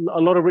you look at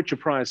a lot of Richard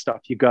Pryor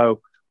stuff, you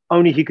go,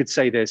 only he could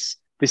say this.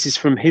 This is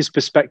from his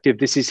perspective.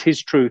 This is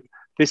his truth.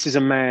 This is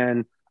a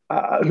man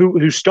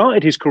who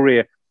started his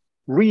career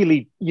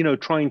really,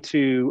 trying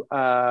to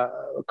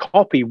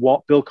copy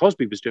what Bill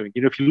Cosby was doing.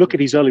 If you look at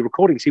his early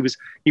recordings, he was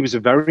a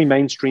very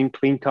mainstream,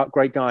 clean-cut,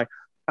 great guy.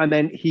 And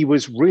then he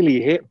was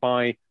really hit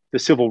by the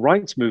civil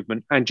rights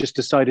movement and just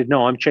decided,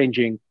 no, I'm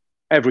changing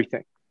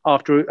everything.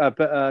 After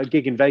a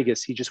gig in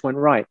Vegas, he just went,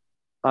 right,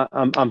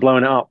 I'm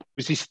blowing it up. It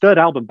was his third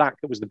album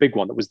back that was the big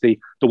one. That was the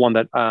one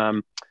that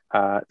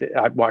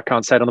I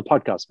can't say it on the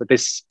podcast, but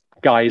this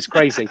guy is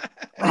crazy.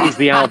 Is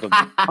the album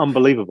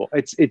unbelievable?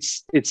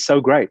 It's so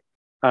great.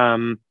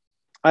 So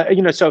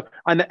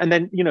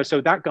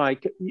that guy,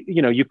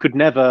 you could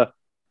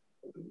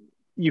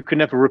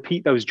never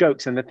repeat those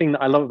jokes. And the thing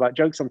that I love about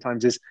jokes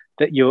sometimes is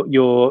that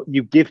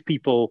you give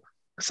people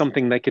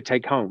something they could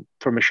take home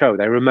from a show.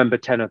 They remember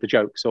 10 of the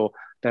jokes, or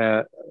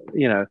they're,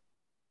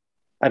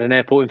 at an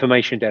airport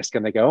information desk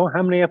and they go, "Oh,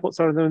 how many airports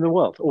are there in the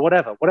world?" Or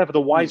whatever the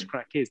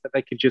wisecrack is that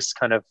they can just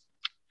kind of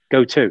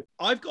go to.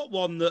 I've got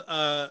one that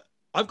I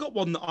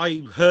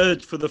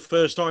heard for the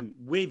first time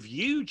with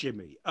you,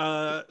 Jimmy.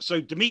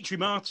 So Dimitri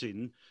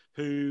Martin,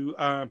 who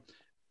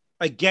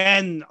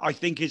again I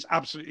think is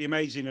absolutely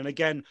amazing, and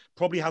again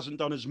probably hasn't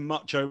done as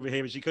much over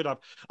here as he could have.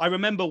 I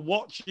remember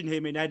watching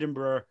him in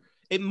Edinburgh.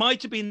 It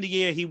might have been the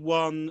year he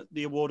won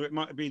the award, or it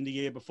might have been the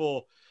year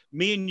before.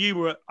 Me and you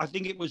were, I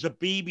think it was a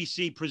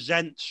BBC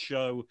Presents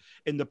show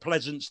in the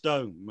Pleasance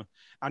Dome,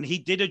 and he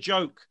did a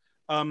joke.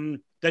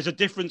 There's a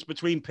difference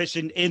between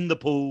pissing in the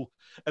pool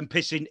and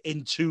pissing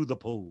into the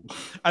pool.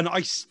 And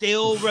I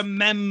still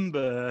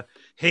remember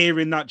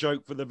hearing that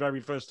joke for the very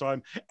first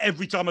time.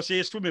 Every time I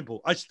see a swimming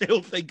pool, I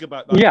still think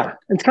about that. Yeah,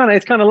 it's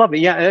kind of lovely.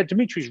 Yeah,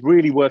 Dimitri's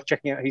really worth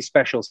checking out his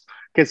specials,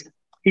 because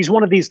he's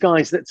one of these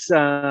guys that's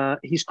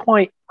he's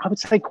quite, I would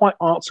say, quite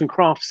arts and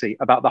craftsy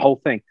about the whole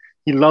thing.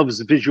 He loves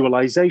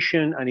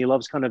visualization and he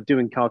loves kind of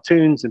doing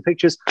cartoons and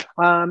pictures.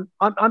 I'm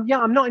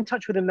not in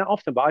touch with him that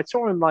often, but I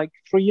saw him like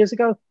 3 years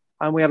ago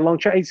and we had a long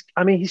chat. He's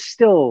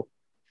still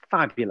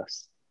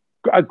fabulous.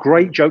 A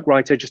great joke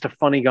writer, just a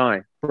funny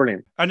guy.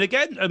 Brilliant. And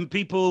again,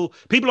 people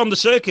on the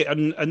circuit,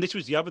 and this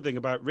was the other thing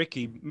about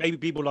Ricky, maybe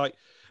people like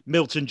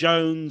Milton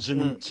Jones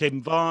and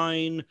Tim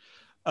Vine,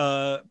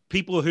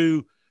 people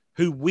who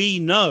we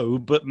know,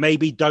 but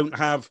maybe don't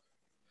have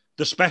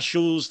the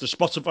specials, the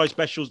Spotify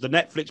specials, the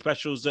Netflix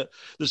specials.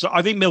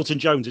 I think Milton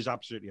Jones is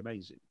absolutely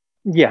amazing.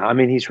 Yeah, I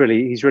mean, he's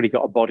really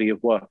got a body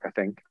of work, I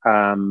think.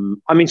 I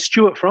mean,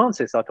 Stuart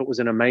Francis, I thought was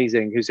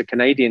who's a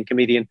Canadian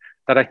comedian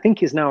that I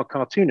think is now a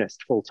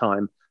cartoonist full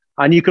time.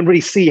 And you can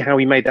really see how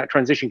he made that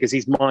transition because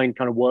his mind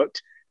kind of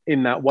worked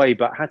in that way,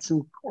 but had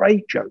some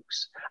great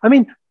jokes. I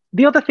mean,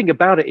 the other thing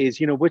about it is,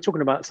 we're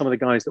talking about some of the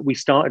guys that we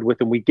started with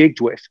and we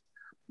gigged with.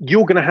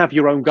 You're going to have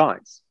your own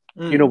guys.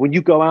 When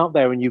you go out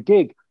there and you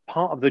gig,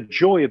 part of the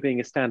joy of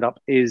being a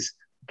stand-up is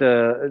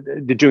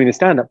the doing the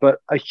stand-up, but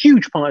a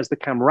huge part is the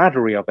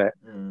camaraderie of it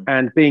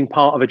and being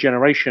part of a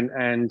generation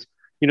and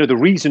the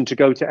reason to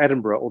go to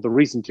Edinburgh or the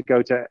reason to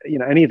go to,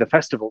 any of the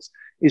festivals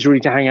is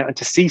really to hang out and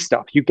to see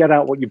stuff. You get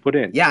out what you put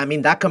in. Yeah, I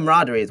mean, that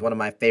camaraderie is one of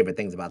my favorite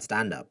things about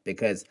stand-up,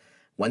 because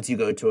once you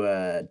go to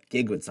a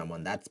gig with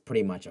someone, that's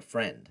pretty much a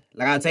friend.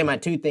 Like, I'd say the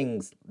two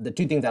things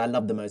that I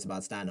love the most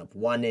about stand-up,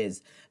 one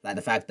is like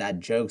the fact that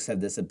jokes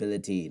have this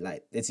ability,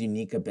 like this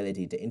unique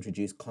ability to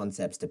introduce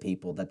concepts to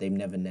people that they've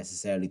never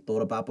necessarily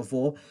thought about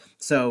before.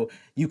 So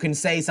you can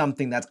say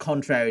something that's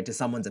contrary to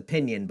someone's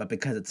opinion, but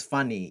because it's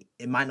funny,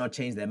 it might not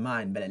change their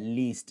mind, but at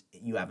least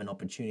you have an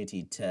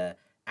opportunity to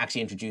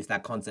actually introduce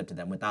that concept to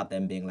them without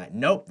them being like,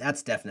 nope,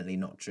 that's definitely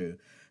not true.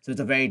 So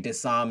it's a very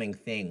disarming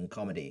thing,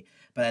 comedy.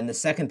 But then the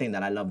second thing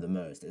that I love the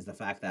most is the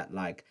fact that,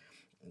 like,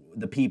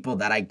 the people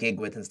that I gig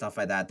with and stuff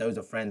like that, those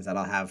are friends that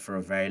I'll have for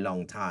a very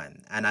long time.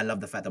 And I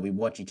love the fact that we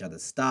watch each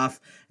other's stuff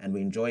and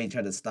we enjoy each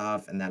other's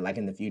stuff, and that, like,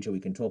 in the future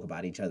we can talk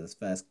about each other's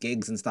first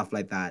gigs and stuff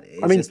like that.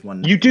 It's just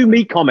one. You do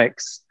meet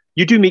comics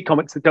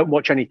that don't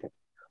watch anything.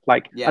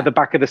 Like, at the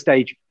back of the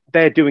stage,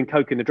 they're doing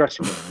coke in the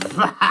dressing room.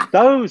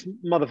 Those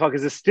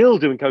motherfuckers are still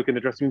doing coke in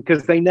the dressing room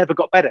because they never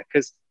got better.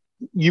 Because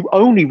you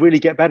only really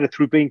get better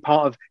through being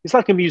part of. It's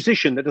like a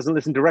musician that doesn't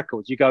listen to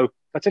records. You go,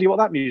 I tell you what,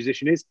 that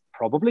musician is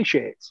probably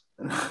shit.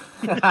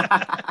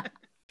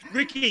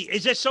 Ricky,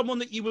 is there someone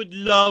that you would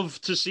love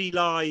to see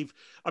live?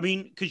 I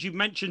mean, because you've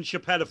mentioned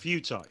Chappelle a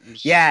few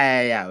times.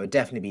 Yeah. It would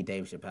definitely be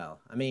Dave Chappelle.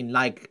 I mean,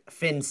 like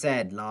Finn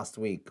said last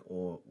week,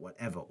 or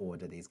whatever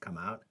order these come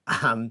out,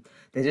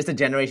 there's just a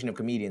generation of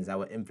comedians that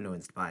were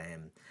influenced by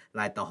him.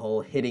 Like the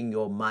whole hitting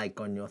your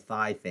mic on your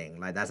thigh thing.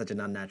 Like, that's such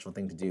an unnatural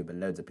thing to do, but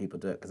loads of people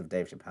do it because of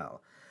Dave Chappelle.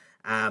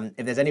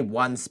 If there's any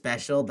one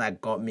special that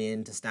got me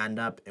into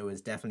stand-up, it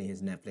was definitely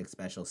his Netflix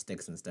special,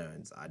 Sticks and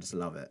Stones. I just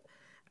love it.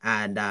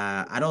 And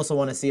I'd also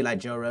want to see like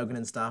Joe Rogan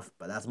and stuff,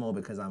 but that's more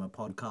because I'm a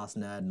podcast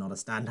nerd, not a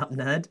stand-up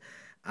nerd.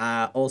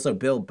 Also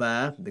Bill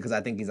Burr, because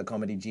I think he's a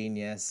comedy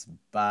genius.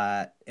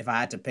 But if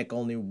I had to pick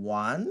only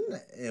one,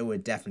 it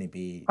would definitely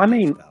be Dave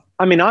Chappelle.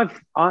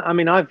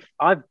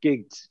 I've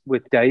gigged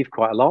with Dave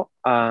quite a lot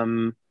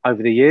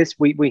over the years.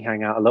 We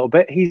hang out a little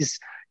bit. He's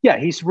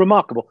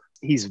remarkable.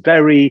 He's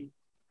very,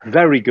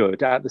 very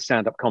good at the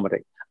stand-up comedy.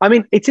 I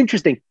mean, it's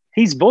interesting.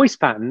 His voice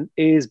pattern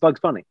is Bugs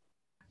Bunny.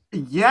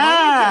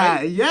 Yeah,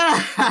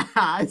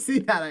 I see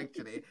that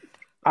actually.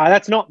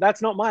 That's not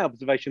my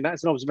observation.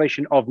 That's an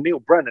observation of Neil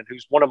Brennan,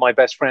 who's one of my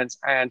best friends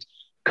and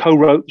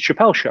co-wrote the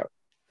Chappelle Show.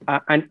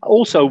 And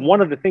also,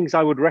 one of the things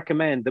I would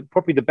recommend, that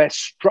probably the best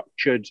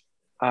structured,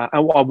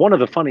 and one of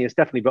the funniest,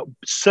 definitely, but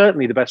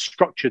certainly the best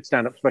structured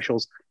stand-up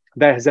specials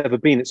there has ever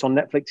been. It's on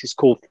Netflix. It's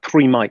called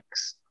Three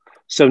Mics.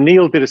 So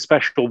Neil did a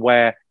special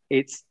where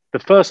it's the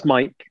first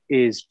mic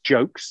is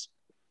jokes,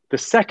 the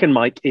second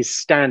mic is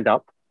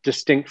stand-up,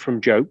 distinct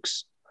from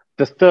jokes,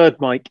 the third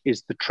mic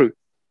is the truth.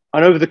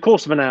 And over the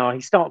course of an hour,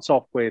 he starts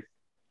off with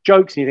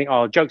jokes, and you think,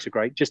 oh, jokes are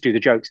great, just do the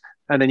jokes.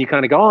 And then you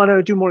kind of go, oh,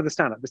 no, do more of the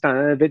stand-up,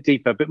 a bit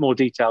deeper, a bit more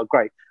detail,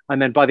 great. And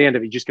then by the end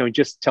of it, you just go,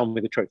 just tell me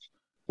the truth.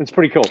 It's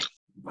pretty cool.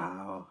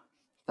 Wow,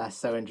 that's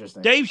so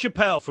interesting. Dave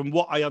Chappelle, from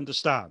what I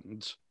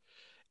understand,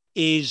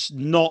 is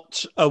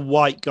not a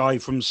white guy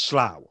from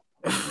Slough.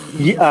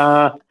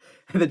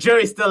 The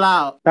jury's still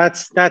out. That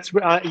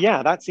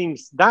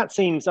seems.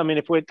 I mean,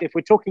 if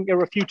we're talking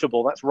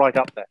irrefutable, that's right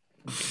up there.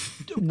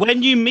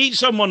 When you meet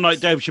someone like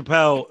Dave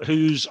Chappelle,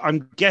 who's,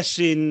 I'm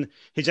guessing,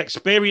 his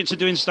experience of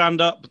doing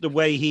stand-up, the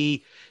way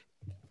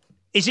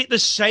is it the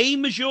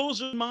same as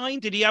yours and mine?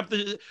 Did he have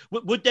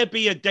would there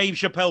be a Dave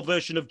Chappelle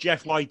version of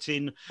Jeff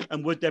Whiting,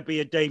 and would there be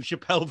a Dave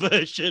Chappelle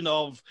version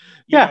of,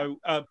 the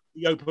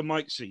open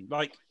mic scene?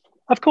 Like,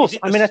 of course.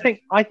 I mean,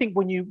 I think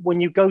when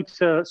you go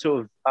to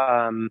sort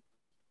of,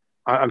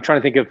 I'm trying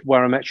to think of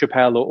Where I Met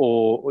Chappelle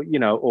or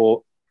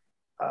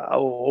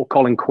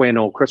Colin Quinn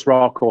or Chris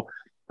Rock or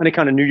any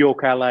kind of New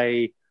York,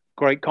 LA,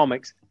 great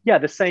comics. Yeah,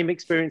 the same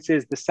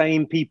experiences, the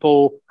same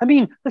people. I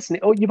mean, listen,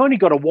 you've only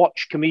got to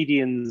watch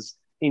comedians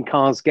in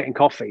cars getting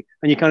coffee,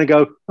 and you kind of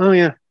go, oh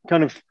yeah,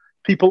 kind of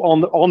people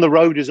on the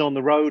road is on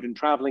the road, and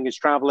traveling is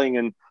traveling,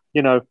 and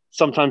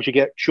sometimes you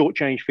get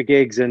shortchanged for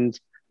gigs, and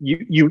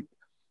you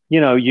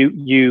win,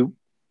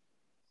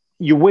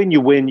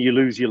 you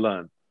lose, you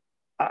learn.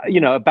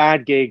 A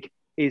bad gig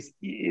is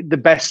the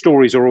best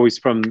stories are always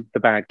from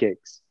the bad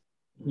gigs.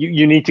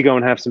 You need to go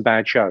and have some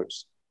bad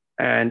shows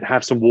and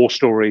have some war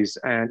stories,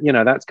 and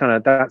that's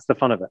the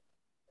fun of it.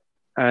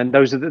 And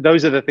those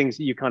are the things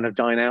that you kind of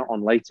dine out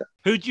on later.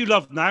 Who do you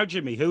love now,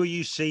 Jimmy? Who are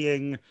you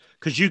seeing?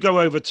 Because you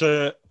go over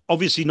to,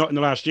 obviously not in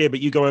the last year,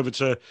 but you go over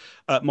to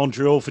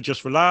Montreal for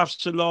Just for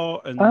Laughs a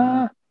lot. And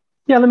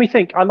let me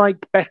think. I like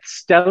Beth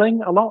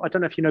Stelling a lot. I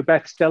don't know if you know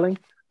Beth Stelling.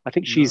 I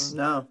think she's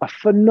a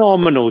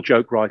phenomenal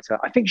joke writer.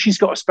 I think she's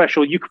got a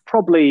special. You could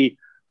probably,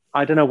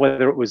 I don't know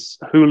whether it was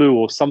Hulu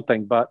or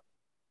something, but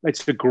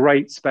it's a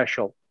great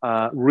special.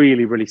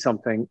 Really, really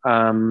something.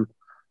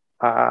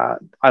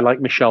 I like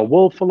Michelle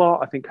Wolf a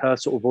lot. I think her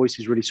sort of voice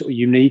is really sort of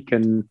unique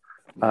and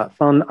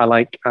fun. I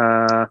like,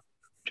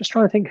 just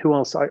trying to think who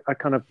else I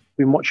kind of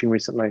been watching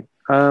recently.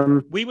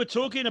 We were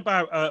talking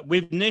about,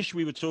 with Nish,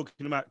 we were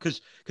talking about,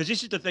 because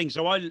this is the thing.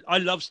 So I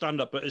love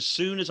stand-up, but as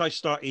soon as I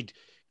started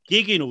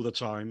gigging all the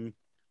time,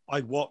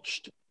 I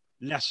watched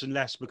less and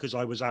less because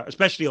I was out,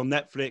 especially on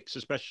Netflix,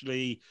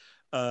 especially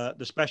the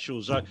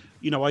specials.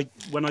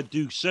 When I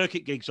do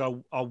circuit gigs,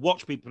 I'll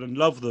watch people and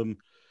love them.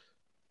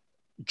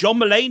 John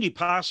Mulaney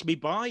passed me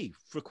by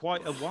for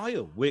quite a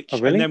while, Oh, really?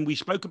 and then we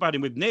spoke about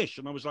him with Nish,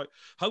 and I was like,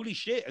 holy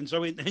shit. And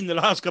so in the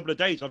last couple of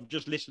days, I've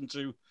just listened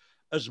to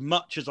as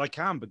much as I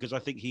can because I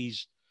think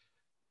he's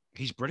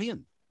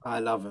brilliant. I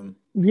love him.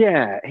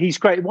 Yeah, he's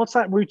great. What's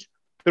that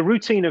the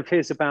routine of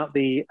his about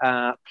the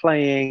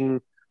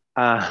playing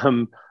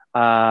Delilah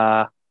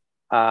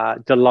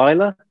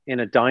in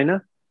a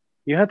diner?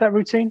 You heard that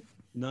routine?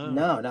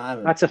 No, I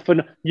haven't. That's a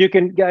fun. You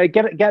can get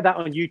that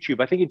on YouTube.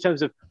 I think in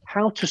terms of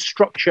how to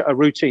structure a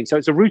routine. So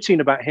it's a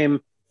routine about him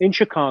in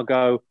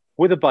Chicago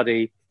with a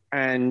buddy,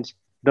 and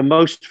the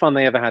most fun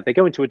they ever had. They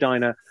go into a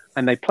diner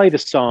and they play the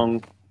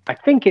song. I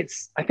think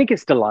it's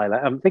Delilah.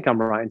 I think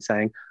I'm right in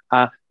saying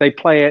they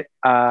play it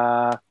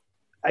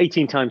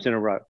 18 times in a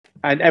row,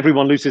 and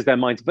everyone loses their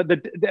minds. But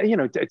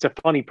it's a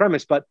funny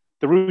premise, but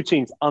the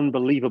routine's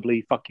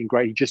unbelievably fucking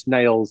great. He just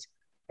nails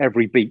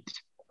every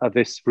beat of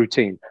this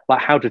routine,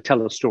 like how to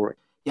tell a story.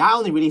 Yeah, I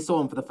only really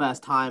saw him for the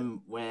first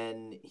time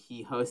when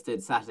he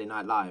hosted Saturday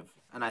Night Live,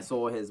 and I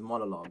saw his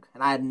monologue,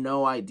 and I had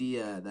no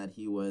idea that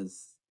he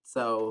was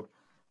so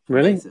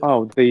Really? pervasive.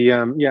 Oh,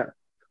 yeah.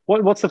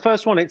 What's the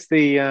first one? It's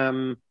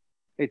the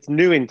it's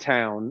New in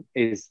Town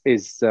is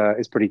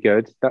pretty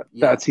good.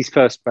 That's his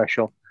first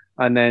special.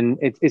 And then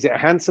is it a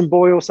Handsome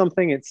Boy or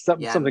something? It's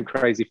something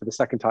crazy for the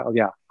second title.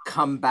 Yeah.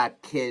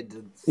 Comeback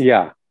Kid.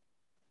 Yeah.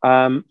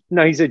 No,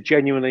 he's a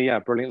genuinely,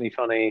 brilliantly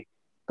funny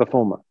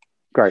performer.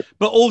 Great.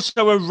 But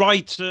also a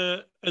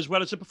writer as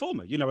well as a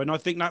performer, and I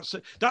think that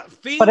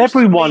feels. But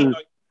everyone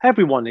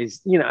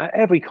is, like...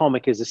 every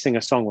comic is a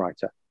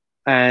singer-songwriter.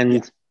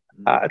 And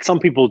some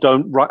people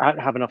don't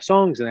have enough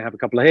songs and they have a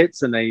couple of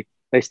hits and they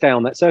stay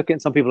on that circuit.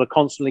 And some people are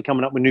constantly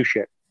coming up with new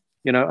shit,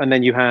 and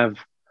then you have,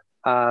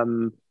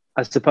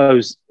 I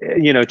suppose,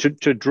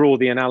 to draw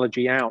the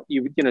analogy out,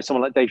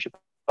 someone like Dave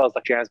Chappelle's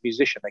a jazz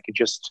musician. They could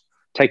just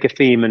take a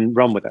theme and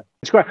run with it.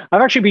 It's great.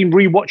 I've actually been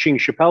rewatching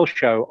Chappelle's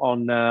Show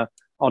on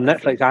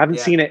Netflix. I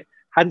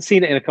hadn't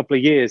seen it in a couple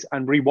of years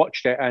and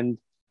rewatched it. And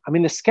I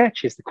mean,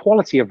 the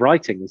quality of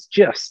writing is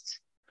just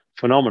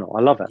phenomenal.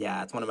 I love it.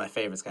 Yeah, it's one of my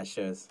favorite sketch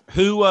shows.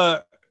 Who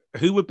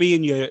would be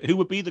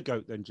the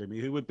GOAT then, Jimmy?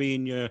 Who would be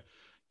in your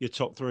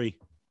top three?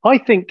 I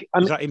think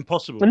is that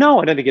impossible? No,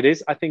 I don't think it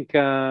is. I think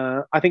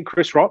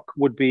Chris Rock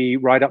would be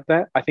right up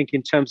there. I think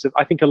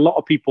a lot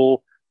of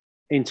people,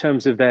 in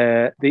terms of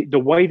the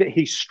way that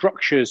he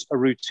structures a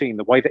routine,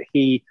 the way that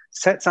he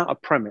sets out a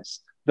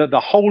premise, that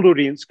the whole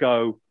audience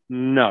go,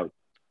 no.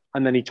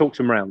 And then he talks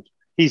them around.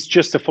 He's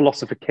just a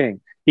philosopher king.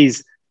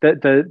 He's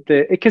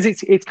because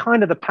it's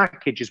kind of the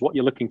package is what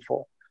you're looking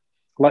for.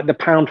 Like the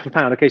pound for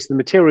pound. Okay, so the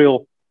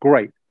material,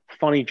 great.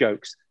 Funny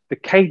jokes. The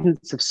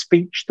cadence of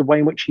speech, the way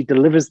in which he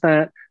delivers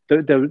that,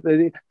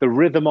 the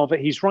rhythm of it.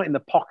 He's right in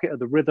the pocket of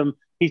the rhythm.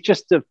 He's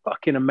just a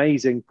fucking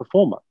amazing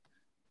performer.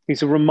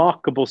 He's a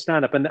remarkable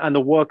stand-up, and the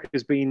work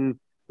has been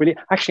really.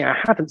 Actually, I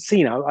haven't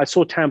seen it. I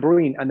saw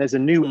Tambourine, and there's a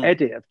new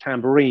edit of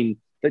Tambourine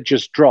that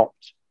just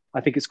dropped.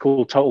 I think it's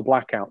called Total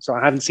Blackout. So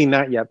I haven't seen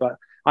that yet, but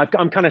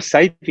I'm kind of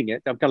saving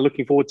it. I'm kind of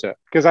looking forward to it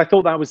because I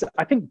thought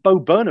I think Bo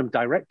Burnham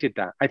directed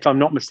that, if I'm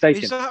not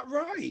mistaken. Is that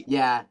right?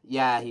 Yeah,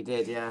 he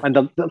did. Yeah, and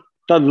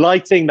the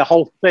lighting, the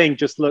whole thing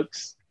just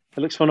looks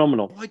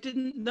phenomenal. I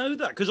didn't know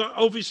that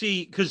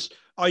because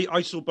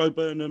I saw Bo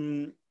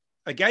Burnham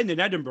again in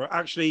Edinburgh.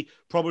 Actually,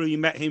 probably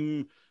met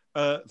him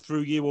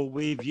through you or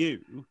with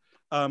you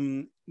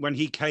when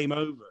he came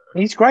over.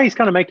 He's great. He's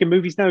kind of making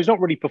movies now. He's not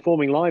really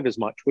performing live as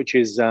much, which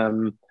is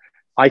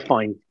I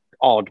find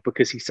odd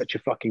because he's such a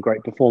fucking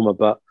great performer.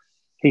 But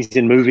he's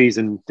in movies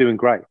and doing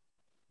great.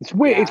 It's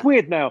weird. Yeah. It's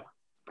weird now.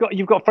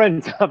 You've got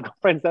friends. I've got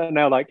friends that are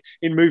now like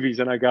in movies,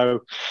 and I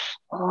go,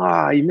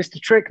 you missed a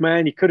trick,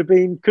 man. You could have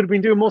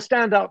been doing more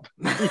stand up.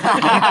 You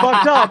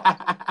fucked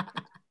up.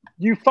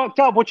 You fucked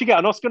up. What you got?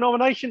 An Oscar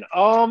nomination?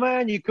 Oh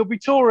man, you could be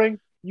touring.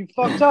 You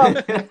fucked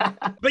up.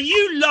 But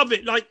you love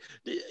it. Like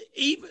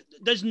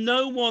there's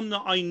no one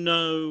that I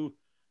know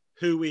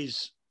who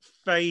is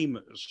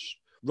famous.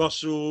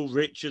 Russell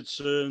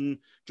Richardson,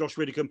 Josh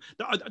Widdicombe.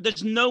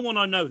 There's no one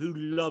I know who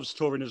loves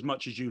touring as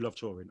much as you love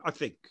touring, I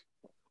think.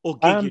 Or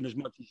gigging as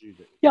much as you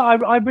do. Yeah,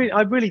 I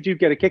really do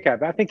get a kick out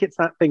of it. I think it's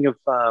that thing of,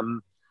 I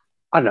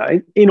don't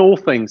know, in all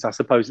things, I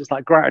suppose, it's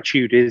like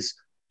gratitude is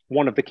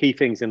one of the key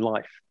things in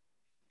life.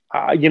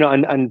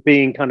 And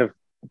being kind of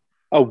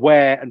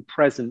aware and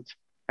present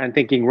and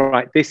thinking,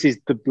 right, this is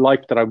the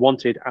life that I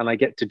wanted and I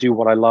get to do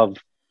what I love.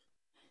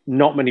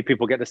 Not many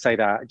people get to say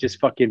that.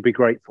 Just fucking be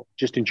grateful.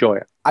 Just enjoy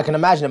it. I can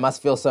imagine it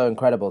must feel so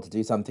incredible to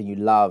do something you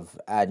love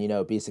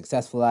and, be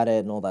successful at it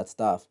and all that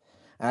stuff.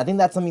 And I think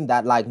that's something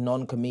that like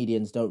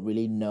non-comedians don't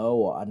really know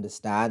or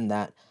understand,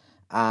 that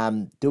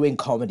doing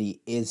comedy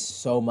is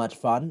so much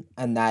fun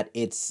and that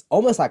it's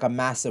almost like a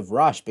massive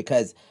rush,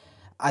 because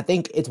I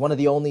think it's one of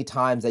the only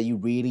times that you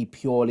really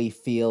purely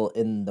feel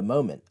in the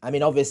moment. I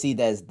mean, obviously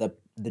there's the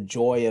the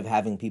joy of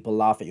having people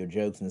laugh at your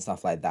jokes and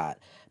stuff like that.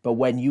 But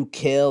when you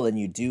kill and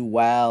you do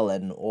well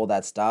and all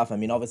that stuff, I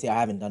mean, obviously I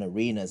haven't done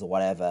arenas or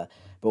whatever,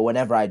 but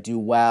whenever I do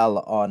well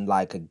on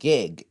like a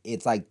gig,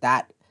 it's like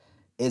that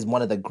is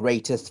one of the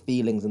greatest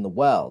feelings in the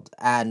world.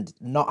 And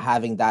not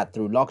having that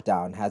through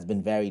lockdown has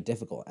been very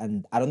difficult.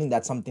 And I don't think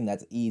that's something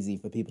that's easy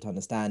for people to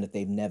understand if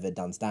they've never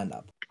done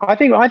stand-up. I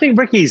think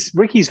Ricky's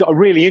got a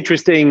really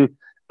interesting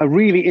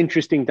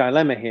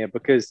dilemma here,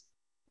 because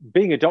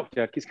being a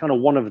doctor is kind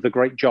of one of the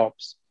great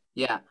jobs.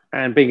 Yeah.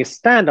 And being a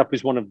stand-up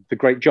is one of the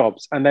great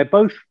jobs. And they're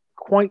both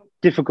quite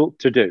difficult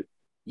to do.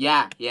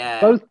 Yeah.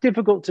 Both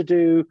difficult to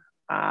do.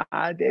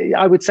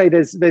 I would say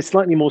there's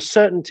slightly more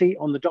certainty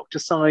on the doctor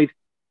side.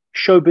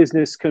 Show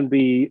business can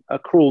be a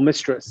cruel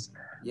mistress.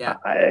 Yeah.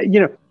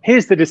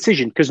 Here's the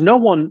decision, because no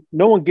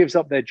one gives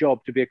up their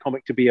job to be a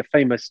comic, to be a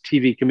famous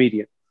TV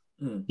comedian.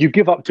 You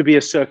give up to be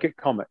a circuit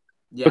comic,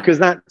 because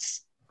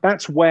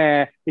that's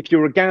where, if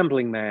you're a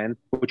gambling man,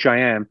 which I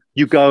am,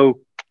 you go,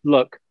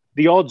 look,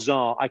 the odds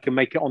are I can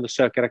make it on the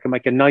circuit. I can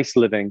make a nice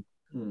living,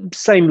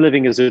 same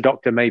living as a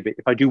doctor, maybe,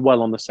 if I do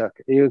well on the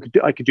circuit.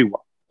 I could do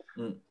well.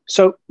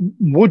 So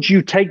would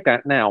you take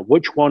that now?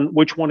 Which one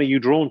are you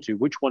drawn to?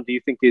 Which one do you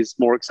think is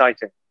more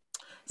exciting?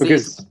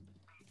 Because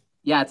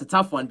it's a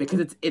tough one,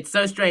 because it's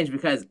so strange,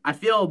 because I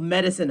feel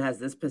medicine has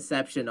this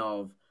perception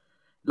of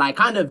like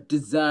kind of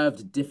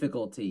deserved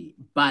difficulty.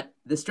 But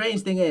the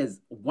strange thing is,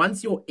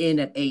 once you're in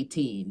at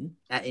 18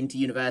 into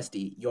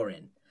university, you're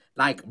in.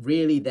 Like,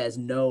 really, there's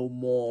no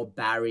more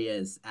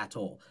barriers at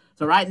all.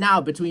 So right now,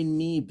 between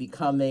me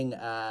becoming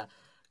a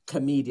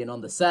comedian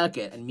on the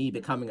circuit and me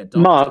becoming a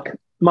doctor...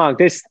 Mark,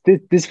 this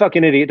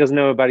fucking idiot doesn't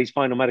know about his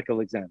final medical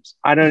exams.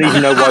 I don't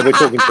even know why we're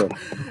talking to him.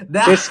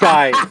 This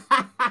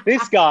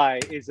guy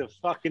is a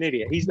fucking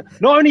idiot. He's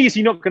not only is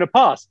he not going to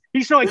pass,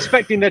 he's not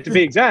expecting there to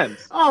be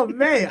exams. Oh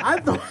mate, I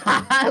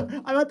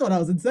thought I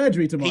was in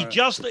surgery tomorrow.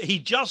 He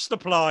just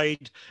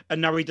applied, and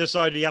now he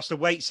decided he has to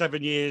wait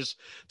 7 years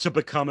to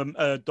become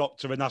a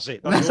doctor, and that's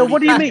it. So what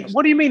do you mean?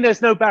 What do you mean?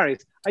 There's no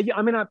barriers?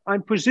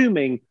 I'm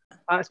presuming.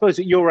 I suppose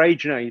at your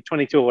age now, you're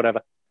 22 or whatever.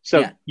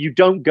 So you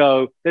don't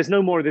go, there's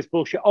no more of this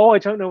bullshit. Oh, I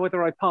don't know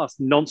whether I passed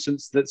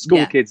nonsense that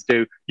school kids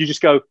do. You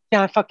just go,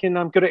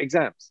 I'm good at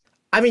exams.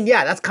 I mean,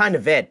 that's kind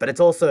of it. But it's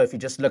also, if you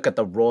just look at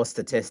the raw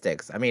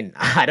statistics, I mean,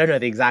 I don't know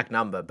the exact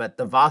number, but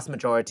the vast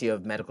majority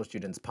of medical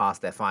students pass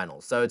their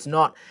finals. So it's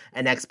not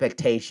an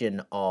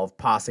expectation of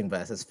passing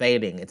versus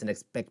failing. It's an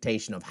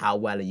expectation of how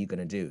well are you going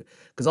to do.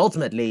 Because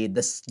ultimately,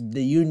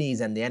 the unis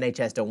and the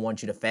NHS don't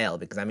want you to fail,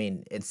 because, I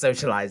mean, it's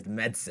socialized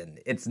medicine.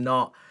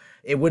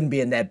 It wouldn't be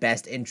in their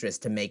best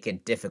interest to make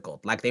it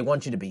difficult. Like, they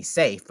want you to be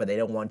safe, but they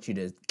don't want you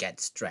to get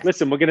stressed.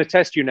 Listen, we're going to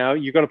test you now.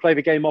 You've got to play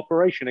the game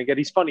Operation and get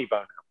his funny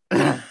bone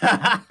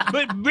out.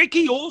 But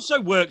Ricky also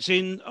works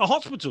in a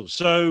hospital.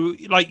 So,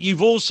 like,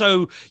 you've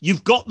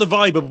got the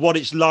vibe of what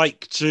it's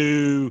like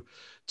to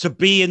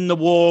be in the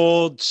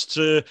wards.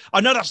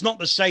 I know that's not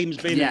the same as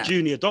being a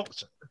junior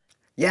doctor.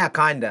 Yeah,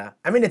 kinda.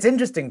 I mean, it's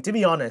interesting, to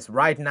be honest.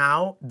 Right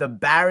now, the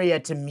barrier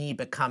to me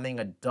becoming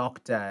a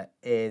doctor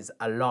is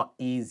a lot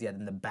easier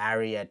than the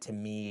barrier to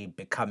me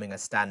becoming a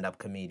stand-up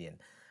comedian.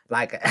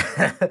 Like,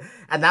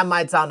 and that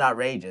might sound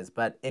outrageous,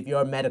 but if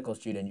you're a medical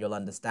student, you'll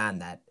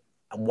understand that.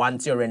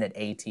 Once you're in at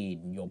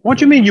 18, you're... What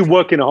do you mean you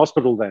work in a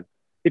hospital then?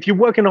 If you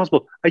work in a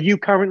hospital, are you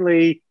Catch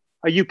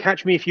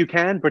Me If You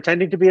Can,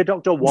 pretending to be a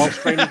doctor whilst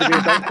training to be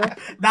a doctor?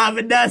 I'm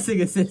a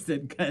nursing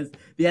assistant, because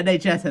the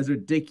NHS has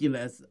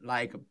ridiculous,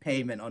 like,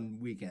 payment on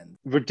weekends.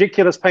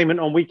 Ridiculous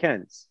payment on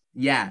weekends?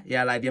 Yeah,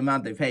 like the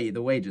amount they pay you,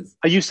 the wages.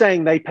 Are you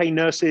saying they pay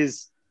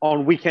nurses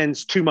on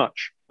weekends too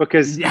much?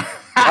 Because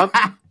I'm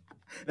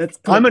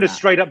going to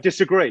straight up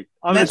disagree.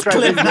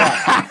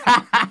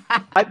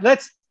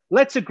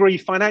 Let's agree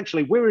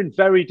financially. We're in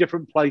very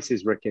different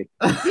places, Ricky.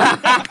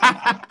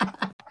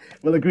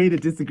 We'll agree to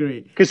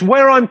disagree. Because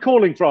where I'm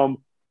calling from,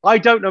 I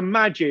don't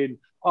imagine,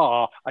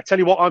 I tell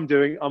you what I'm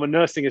doing. I'm a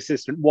nursing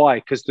assistant. Why?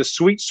 Because the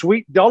sweet,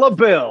 sweet dollar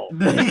bill.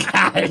 Make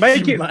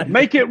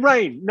it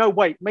rain. No,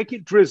 wait, make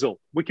it drizzle.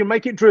 We can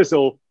make it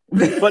drizzle,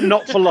 but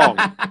not for long.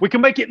 We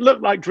can make it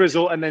look like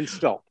drizzle and then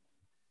stop.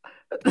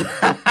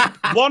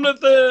 One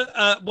of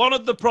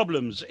the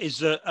problems is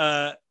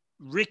that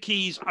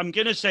Ricky's, I'm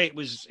going to say it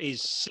was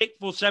his 6th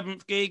or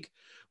 7th gig,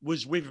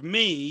 was with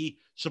me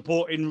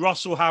supporting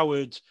Russell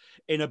Howard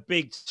in a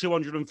big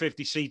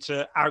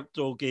 250-seater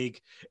outdoor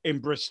gig in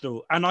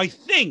Bristol. And I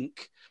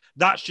think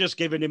that's just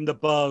given him the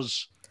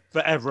buzz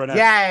forever and ever.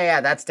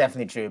 Yeah, that's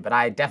definitely true. But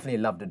I definitely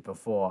loved it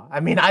before. I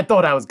mean, I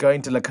thought I was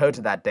going to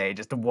Lakota that day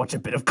just to watch a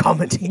bit of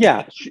comedy.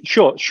 Yeah,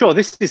 sure.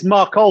 This is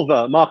Mark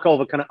Olver. Mark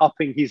Olver kind of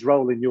upping his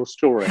role in your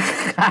story.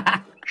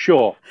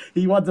 Sure.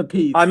 He wants a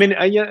piece. I mean,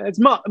 it's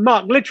Mark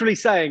literally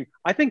saying,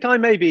 I think I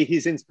may be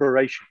his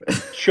inspiration.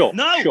 Sure.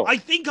 No, I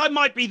think I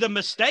might be the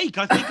mistake.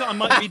 I think I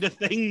might be the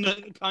thing that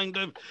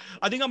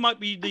I think I might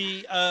be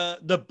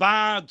the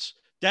bad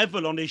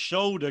devil on his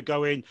shoulder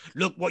going,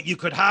 look what you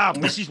could have.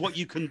 This is what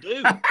you can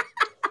do.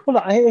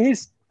 Well,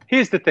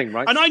 here's the thing,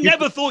 right? And I You-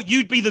 never thought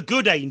you'd be the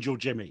good angel,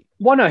 Jimmy.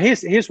 Well, no.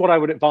 Here's what I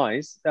would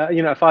advise.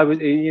 If I was,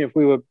 if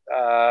we were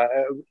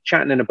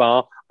chatting in a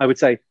bar, I would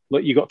say,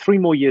 look, you got 3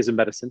 more years of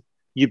medicine.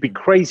 You'd be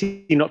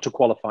crazy not to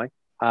qualify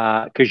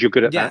because you're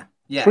good at that.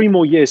 Yeah. 3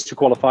 more years to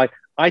qualify.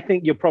 I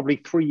think you're probably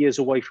 3 years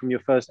away from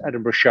your first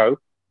Edinburgh show.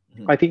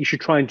 I think you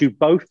should try and do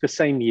both the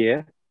same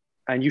year,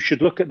 and you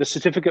should look at the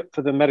certificate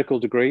for the medical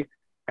degree,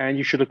 and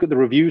you should look at the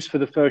reviews for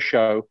the first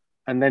show,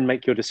 and then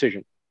make your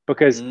decision.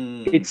 Because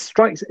it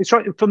strikes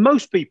for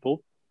most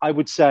people, I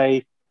would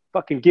say,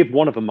 fucking give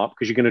one of them up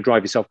because you're going to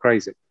drive yourself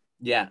crazy.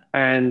 Yeah.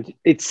 And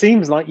it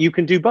seems like you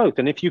can do both.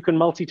 And if you can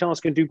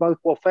multitask and do both,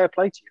 well, fair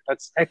play to you.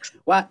 That's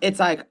excellent. Well, it's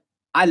like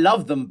I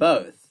love them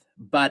both,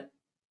 but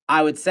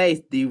I would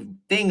say the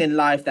thing in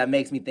life that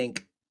makes me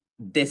think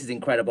this is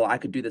incredible, I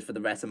could do this for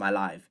the rest of my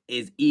life,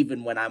 is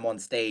even when I'm on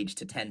stage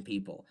to 10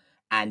 people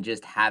and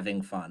just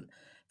having fun.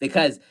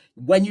 Because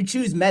when you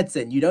choose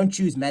medicine, you don't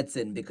choose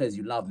medicine because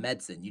you love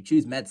medicine. You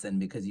choose medicine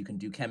because you can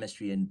do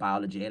chemistry and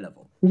biology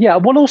A-level. Yeah.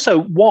 Well, also,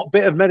 what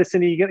bit of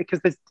medicine are you getting?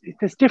 Because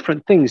there's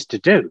different things to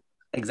do.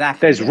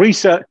 Exactly. There's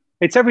research.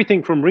 It's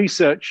everything from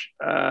research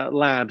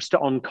labs to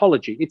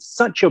oncology. It's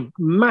such a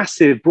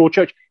massive, broad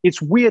church. It's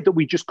weird that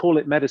we just call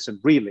it medicine,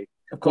 really.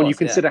 Of course, when you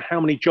consider how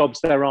many jobs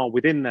there are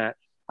within that.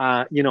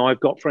 I've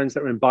got friends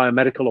that are in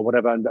biomedical or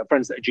whatever, and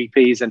friends that are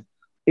GPs, and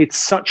it's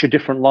such a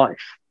different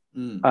life.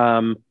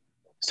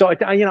 So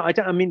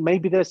I mean,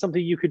 maybe there's something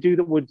you could do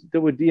that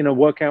would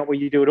work out where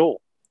you do it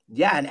all.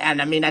 Yeah,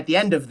 and I mean, at the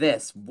end of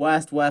this,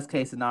 worst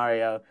case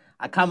scenario,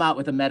 I come out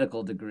with a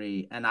medical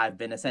degree, and I've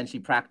been essentially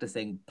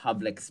practicing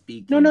public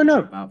speaking.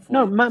 No.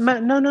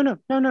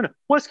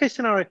 Worst case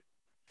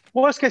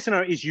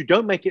scenario is you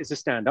don't make it as a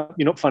stand-up.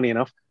 You're not funny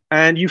enough,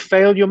 and you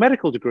fail your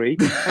medical degree,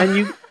 and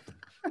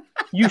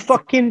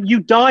you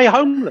die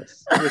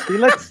homeless.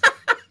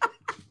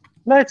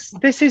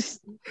 This is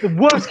the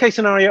worst case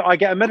scenario. I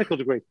get a medical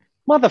degree.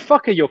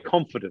 Motherfucker, you're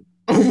confident.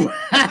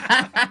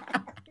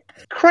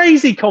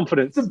 Crazy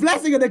confidence. It's a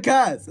blessing and a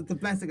curse.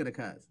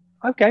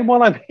 Okay,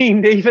 well, I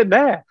mean, even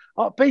there,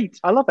 upbeat.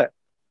 I love it.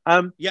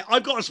 Yeah,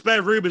 I've got a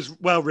spare room as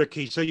well,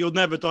 Ricky, so you'll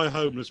never die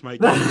homeless,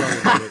 mate. Don't worry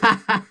about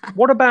it.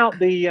 What about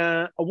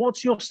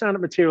what's your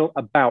stand-up material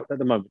about at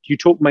the moment? You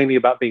talk mainly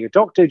about being a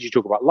doctor. Do you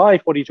talk about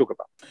life? What do you talk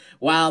about?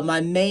 Well, my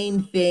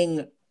main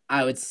thing,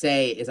 I would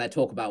say, is I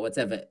talk about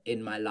whatever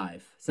in my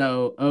life.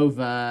 So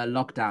over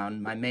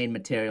lockdown, my main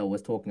material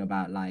was talking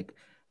about like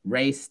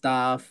race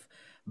stuff,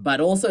 but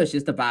also it's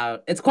just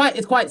about, it's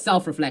quite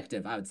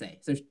self-reflective, I would say.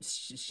 So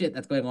shit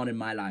that's going on in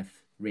my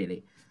life,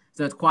 really.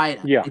 So it's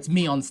it's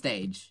me on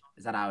stage,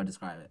 is that how I would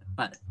describe it?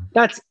 But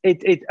that's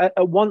it.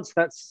 At once,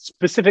 that's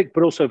specific,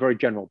 but also very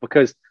general.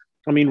 Because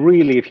I mean,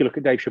 really, if you look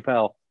at Dave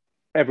Chappelle,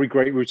 every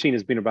great routine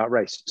has been about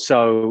race.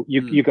 So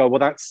you go, well,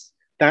 that's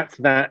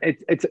that.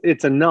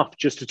 It's enough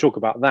just to talk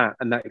about that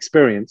and that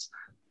experience.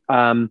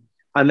 And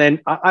then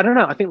I don't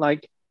know. I think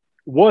like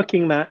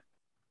working that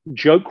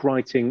joke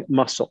writing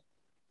muscle.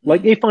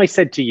 Like if I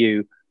said to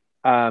you,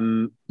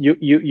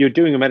 you're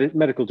doing a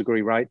medical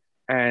degree, right?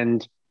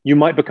 And you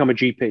might become a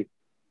GP,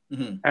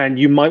 and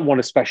you might want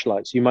to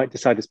specialize. You might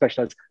decide to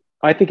specialize.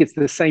 I think it's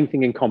the same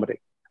thing in comedy.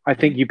 I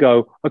think you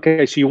go,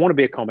 okay, so you want to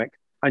be a comic,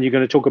 and you're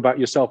going to talk about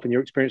yourself and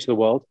your experience of the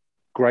world.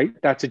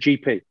 Great, that's a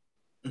GP.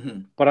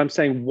 But I'm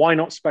saying, why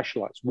not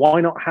specialize?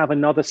 Why not have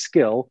another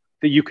skill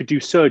that you could do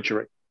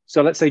surgery?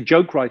 So let's say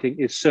joke writing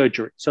is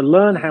surgery. So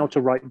learn how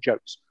to write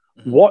jokes.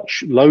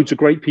 Watch loads of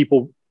great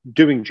people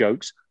doing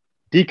jokes,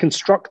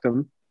 deconstruct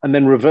them, and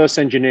then reverse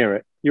engineer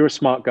it. You're a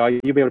smart guy.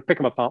 You'll be able to pick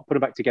them apart, put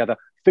them back together,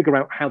 figure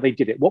out how they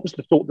did it. What was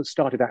the thought that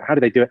started that? How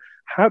did they do it?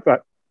 How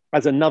about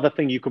as another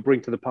thing you could bring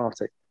to the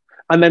party?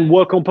 And then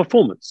work on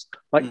performance.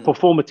 Like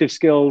performative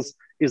skills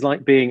is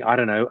like being, I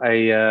don't know,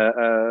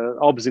 a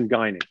obs and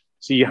gynae.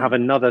 So you have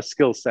another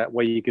skill set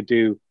where you could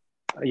do,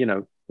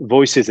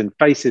 voices and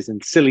faces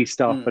and silly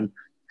stuff and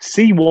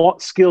see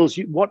what skills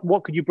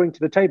what could you bring to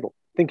the table?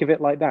 Think of it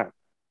like that.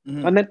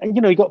 And then,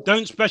 you got...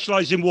 Don't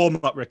specialize in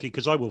warm-up, Ricky,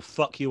 because I will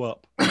fuck you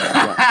up.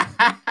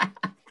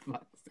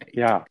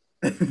 Yeah.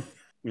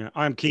 Yeah,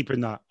 I'm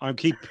keeping that. I'm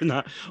keeping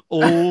that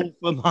all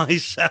for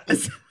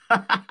myself.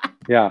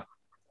 Yeah.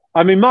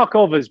 I mean, Mark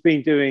Olver's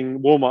been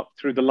doing warm-up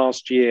through the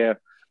last year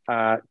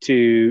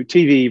to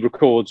TV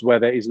records where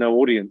there is no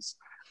audience.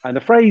 And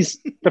the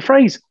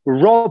phrase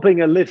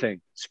robbing a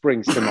living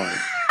springs to mind.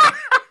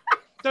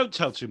 Don't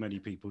tell too many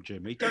people,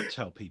 Jimmy. Don't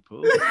tell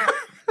people.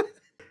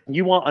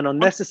 You are an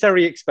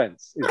unnecessary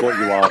expense, is what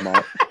you are,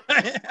 Mark.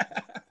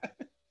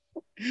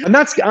 And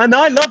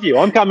I love you.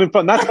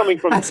 That's coming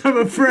from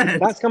a friend.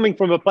 That's coming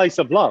from a place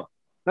of love.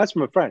 That's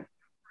from a friend.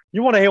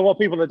 You want to hear what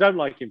people that don't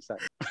like him say.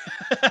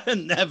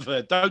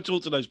 Never. Don't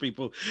talk to those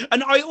people.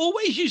 And I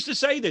always used to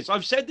say this.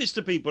 I've said this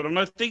to people, and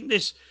I think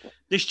this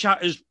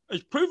chat has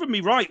proven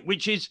me right,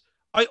 which is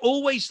I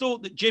always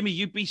thought that, Jimmy,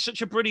 you'd be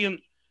such a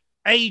brilliant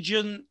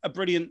agent, a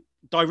brilliant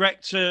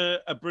director,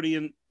 a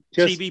brilliant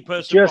TV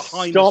person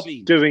behind the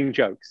scenes. Stop doing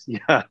jokes.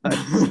 Yeah.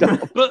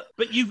 Stop.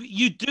 But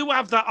you do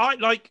have that eye.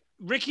 Like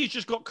Ricky's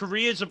just got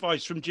careers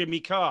advice from Jimmy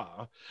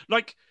Carr.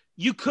 Like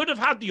you could have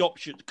had the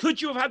option.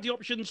 Could you have had the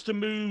options to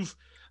move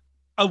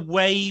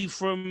away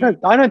from? No,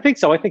 I don't think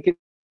so. I think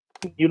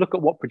you look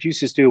at what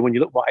producers do, when you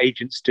look at what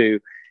agents do,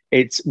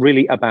 it's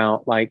really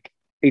about like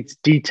it's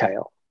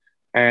detail.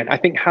 And I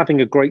think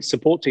having a great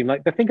support team,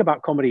 like the thing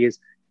about comedy is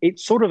it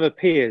sort of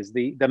appears,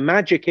 the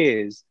magic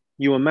is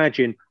you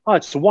imagine, oh,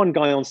 it's one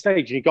guy on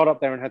stage and he got up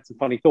there and had some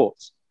funny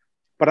thoughts.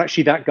 But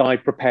actually that guy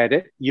prepared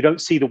it. You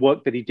don't see the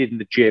work that he did in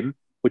the gym,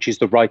 which is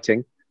the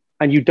writing,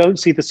 and you don't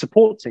see the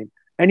support team.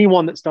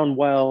 Anyone that's done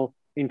well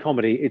in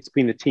comedy, it's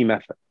been a team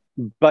effort.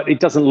 But it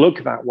doesn't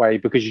look that way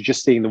because you're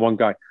just seeing the one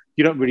guy.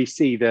 You don't really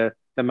see the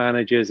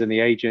managers and the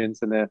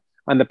agents and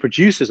the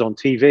producers on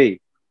TV,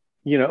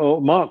 you know,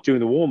 or Mark doing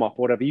the warm up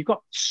or whatever. You've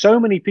got so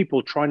many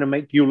people trying to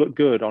make you look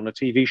good on a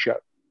TV show.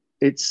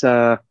 It's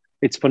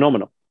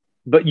phenomenal,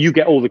 but you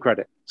get all the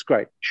credit. It's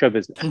great show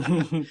business.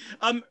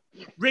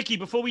 Ricky,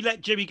 before we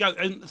let Jimmy go,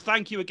 and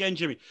thank you again,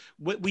 Jimmy.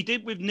 We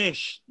did with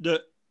Nish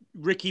that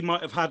Ricky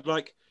might have had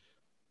like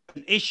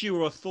an issue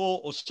or a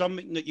thought or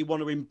something that you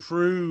want to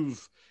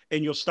improve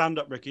in your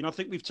stand-up, Ricky, and I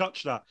think we've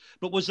touched that.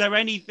 But was there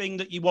anything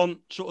that you want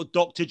sort of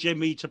Dr.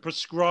 Jimmy to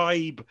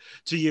prescribe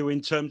to you in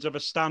terms of a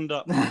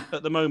stand-up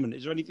at the moment?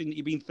 Is there anything that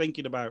you've been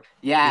thinking about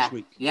this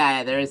week?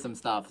 Yeah, there is some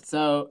stuff.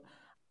 So,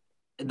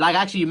 like,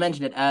 actually, you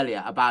mentioned it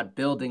earlier about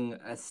building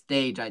a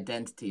stage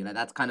identity. Like,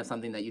 that's kind of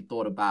something that you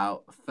thought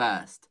about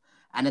first.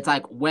 And it's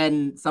like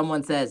when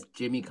someone says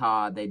Jimmy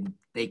Carr,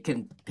 they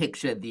can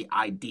picture the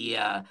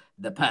idea,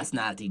 the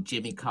personality,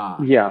 Jimmy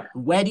Carr. Yeah.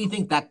 Where do you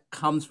think that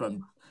comes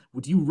from?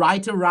 Would you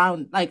write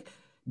around, like,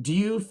 do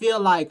you feel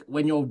like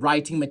when you're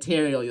writing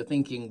material, you're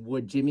thinking,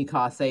 would Jimmy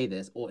Carr say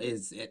this? Or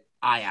is it,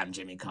 I am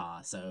Jimmy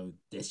Carr, so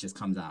this just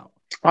comes out?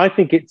 I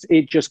think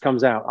it just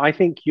comes out. I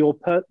think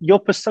your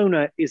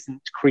persona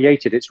isn't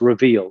created, it's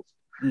revealed.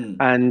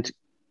 And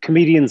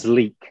comedians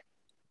leak.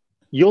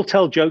 You'll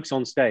tell jokes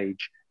on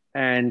stage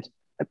and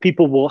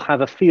people will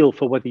have a feel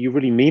for whether you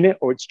really mean it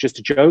or it's just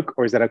a joke,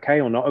 or is that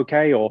okay or not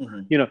okay, or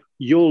you know,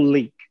 you'll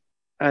leak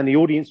and the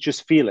audience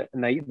just feel it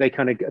and they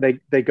kind of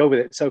they go with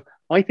it. So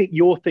I think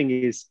your thing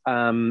is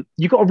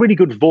you got a really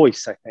good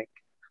voice. I think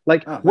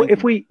like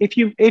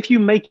if you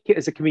make it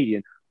as a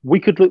comedian, we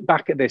could look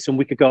back at this and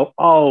we could go,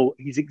 oh,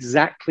 he's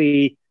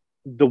exactly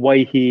the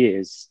way he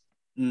is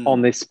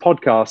on this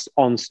podcast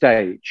on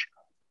stage.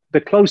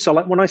 The closer,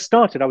 like when I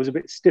started, I was a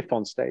bit stiff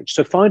on stage.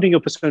 So finding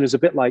your persona is a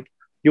bit like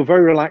you're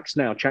very relaxed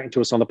now chatting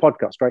to us on the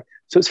podcast, right?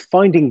 So it's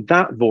finding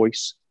that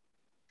voice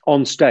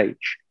on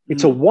stage.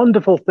 It's a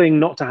wonderful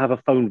thing not to have a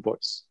phone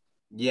voice.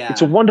 Yeah.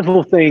 It's a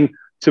wonderful thing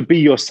to be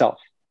yourself.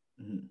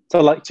 So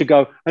like to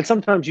go, and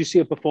sometimes you see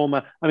a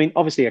performer, I mean,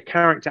 obviously a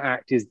character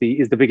act is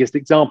the biggest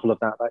example of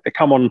that. Like they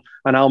come on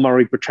and Al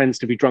Murray pretends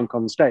to be drunk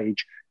on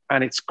stage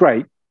and it's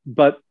great.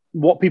 But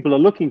what people are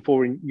looking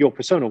for in your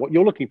persona, what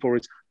you're looking for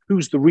is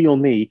who's the real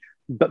me,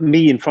 but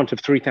me in front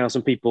of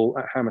 3,000 people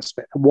at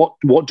Hammersmith.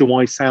 What do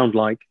I sound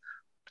like?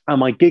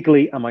 Am I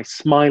giggly? Am I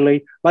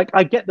smiley? Like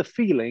I get the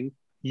feeling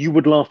you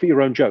would laugh at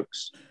your own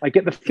jokes. I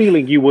get the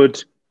feeling you've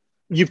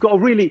got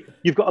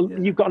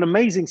an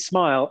amazing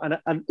smile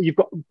and you've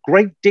got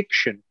great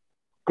diction,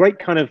 great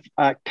kind of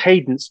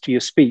cadence to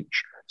your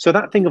speech. So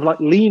that thing of like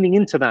leaning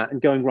into that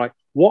and going, right,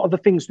 what are the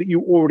things that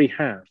you already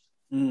have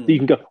that you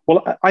can go,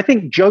 well, I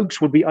think jokes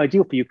would be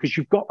ideal for you because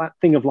you've got that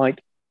thing of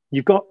like,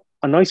 you've got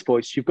a nice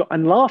voice,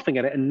 and laughing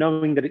at it and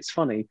knowing that it's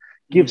funny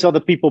gives other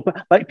people,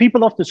 like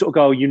people often sort of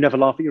go, oh, you never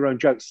laugh at your own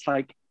jokes. It's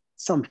like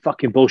some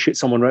fucking bullshit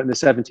someone wrote in the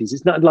 70s.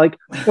 It's not like,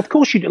 of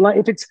course you do. Like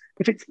if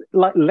it's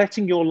like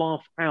letting your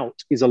laugh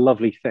out is a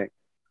lovely thing.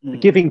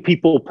 Giving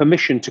people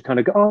permission to kind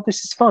of go, oh,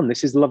 this is fun.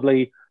 This is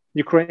lovely.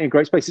 You're creating a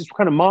great space. It's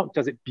kind of Mark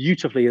does it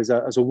beautifully as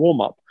a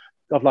warm up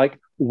of like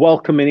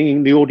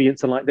welcoming the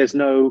audience and like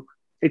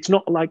it's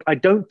not like, I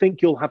don't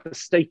think you'll have a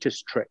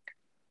status trick.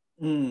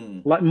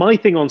 Like my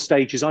thing on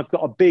stage is I've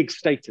got a big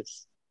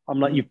status. I'm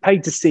like, you've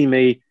paid to see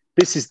me.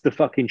 This is the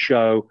fucking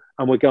show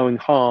and we're going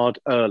hard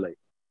early.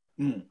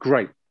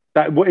 Great.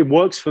 That it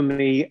works for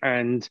me,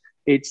 and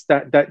it's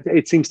that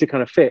it seems to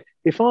kind of fit.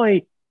 If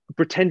I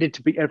pretended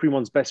to be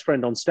everyone's best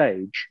friend on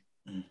stage,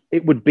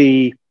 it would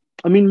be.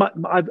 I mean,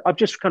 I've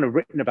just kind of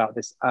written about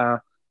this.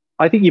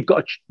 I think you've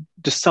got to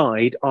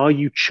decide: are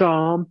you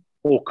charm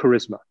or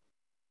charisma?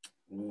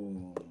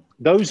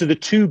 Those are the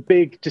two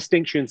big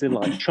distinctions in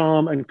life: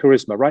 charm and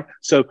charisma, right?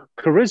 So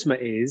charisma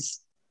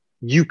is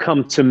you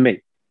come to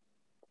me,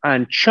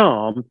 and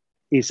charm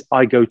is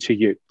I go to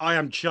you. I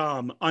am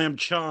charm.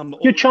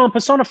 You're charm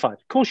personified.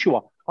 Of course you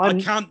are. I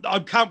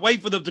can't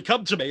wait for them to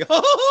come to me.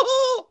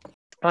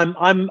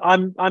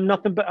 I'm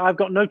nothing but I've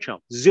got no charm.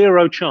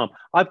 Zero charm.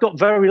 I've got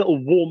very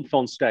little warmth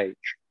on stage.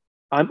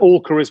 I'm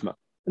all charisma.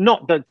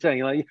 Not that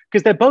thing, like,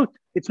 because they're both,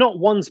 it's not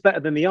one's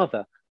better than the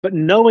other, but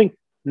knowing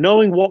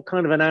what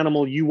kind of an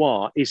animal you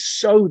are is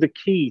so the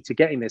key to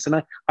getting this.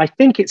 And I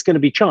think it's going to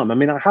be charm. I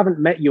mean, I haven't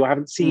met you, I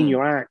haven't seen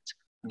your act,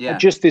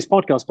 just this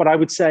podcast, but I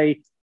would say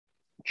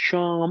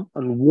charm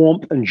and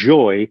warmth and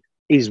joy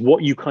is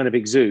what you kind of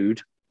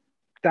exude.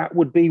 That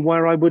would be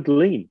where I would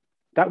lean.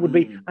 That would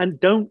be, and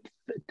don't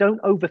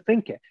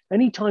overthink it.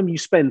 Anytime you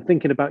spend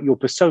thinking about your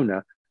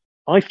persona,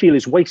 I feel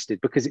is wasted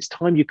because it's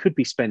time you could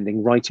be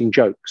spending writing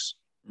jokes.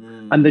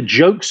 Mm. And the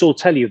jokes will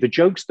tell you, the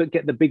jokes that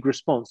get the big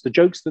response, the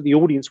jokes that the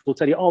audience will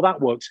tell you, oh,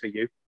 that works for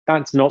you.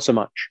 That's not so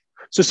much.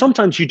 So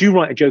sometimes you do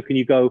write a joke and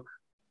you go,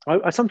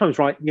 I sometimes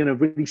write,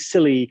 really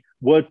silly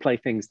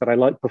wordplay things that I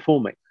like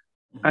performing.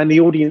 And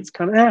the audience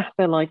kind of,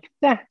 they're like,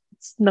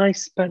 it's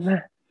nice, but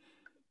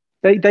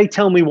they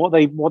tell me what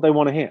they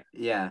want to hear.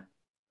 Yeah.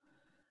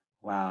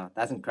 Wow,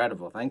 that's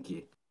incredible. Thank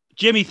you.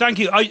 Jimmy, thank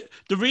you.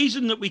 The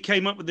reason that we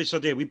came up with this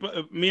idea,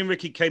 me and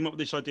Ricky came up with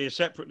this idea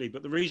separately,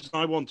 but the reason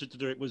I wanted to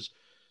do it was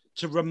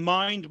to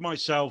remind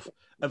myself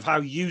of how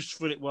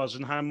useful it was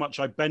and how much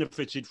I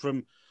benefited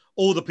from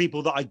all the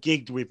people that I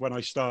gigged with when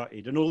I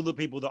started and all the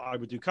people that I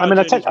would do.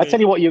 I tell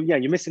you what,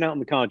 you're missing out on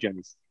the car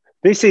journeys.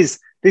 This is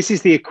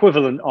the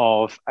equivalent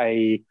of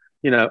a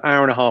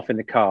hour and a half in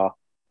the car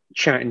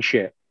chatting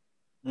shit.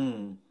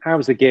 How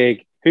was the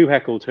gig? Who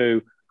heckled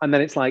who? And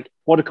then it's like,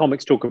 what do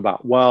comics talk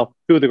about? Well,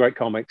 who are the great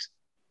comics?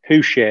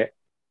 Who shit?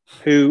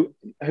 Who?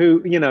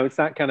 It's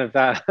that kind of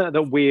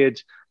that weird,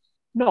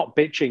 not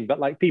bitching, but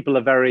like people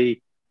are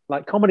very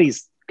like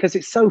comedies because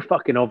it's so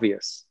fucking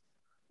obvious.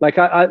 Like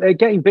I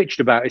getting bitched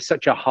about is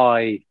such a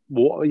high,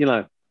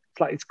 it's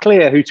like it's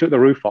clear who took the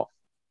roof off,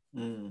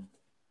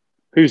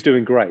 who's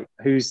doing great,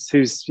 who's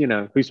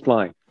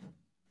flying.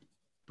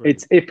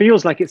 Brilliant. It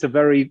feels like it's a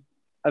very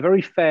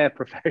fair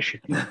profession.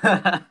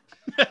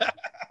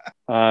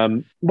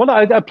 Well,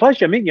 a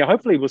pleasure meeting you.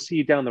 Hopefully we'll see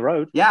you down the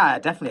road. Yeah, I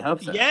definitely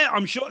hope so. Yeah,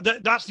 I'm sure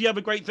that's the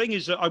other great thing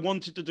is that I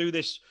wanted to do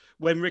this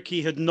when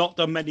Ricky had not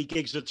done many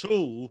gigs at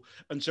all.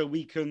 And so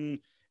we can,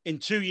 in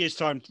 2 years'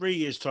 time, 3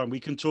 years' time, we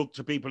can talk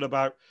to people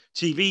about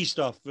TV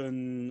stuff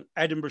and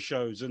Edinburgh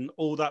shows and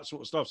all that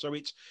sort of stuff. So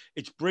it's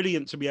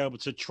brilliant to be able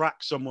to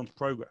track someone's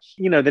progress.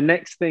 The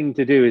next thing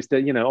to do is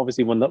that,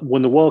 obviously when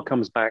the world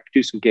comes back,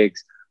 do some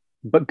gigs,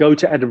 but go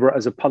to Edinburgh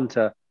as a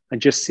punter and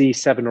just see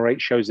 7 or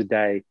 8 shows a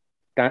day.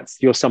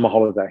 That's your summer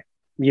holiday.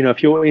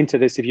 If you're into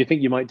this, if you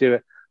think you might do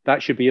it,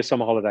 that should be your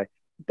summer holiday.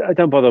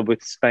 Don't bother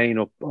with Spain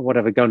or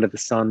whatever, going to the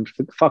sun.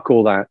 Fuck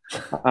all that.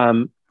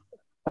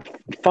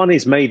 Fun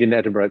is made in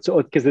Edinburgh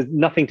because there's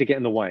nothing to get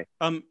in the way.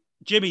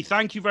 Jimmy,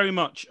 thank you very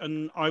much.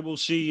 And I will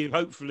see you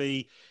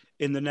hopefully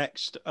in the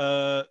next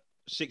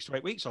 6 to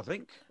 8 weeks, I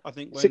think.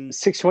 When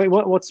 6 to 8.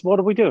 What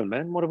are we doing,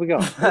 man? What have we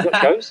got? We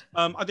got shows?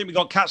 I think we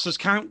got Katzler's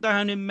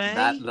Countdown in May.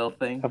 That little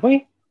thing. Have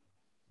we?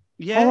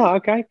 Yeah. Oh,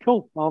 okay,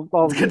 cool.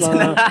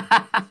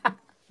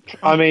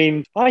 I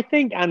mean, I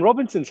think Anne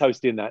Robinson's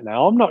hosting that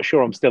now. I'm not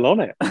sure I'm still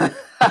on it.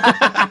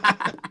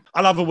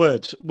 I'll have a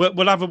word.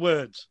 We'll have a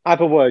word.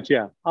 Have a word,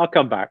 yeah. I'll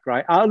come back,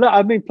 right?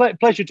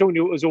 Pleasure talking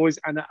to you as always,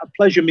 and a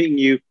pleasure meeting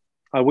you.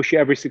 I wish you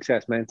every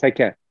success, man. Take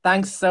care.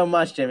 Thanks so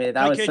much, Jimmy.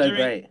 That was so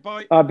great.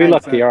 Bye. Be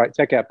lucky. All right,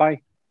 take care.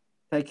 Bye.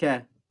 Take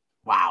care.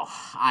 Wow,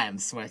 I am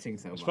sweating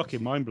so much. It's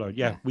fucking mind blowing.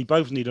 Yeah, we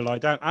both need to lie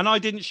down. And I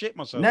didn't shit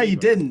myself. No, either. you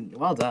didn't.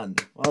 Well done.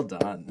 Well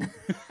done.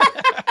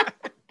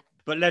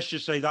 But let's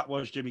just say that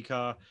was Jimmy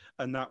Carr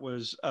and that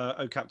was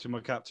Oh Captain, My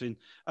Captain.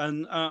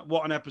 And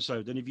what an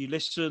episode. And if you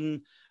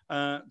listen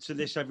to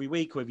this every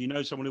week, or if you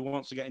know someone who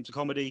wants to get into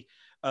comedy,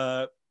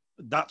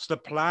 that's the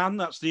plan.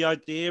 That's the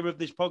idea of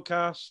this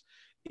podcast,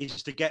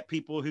 is to get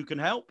people who can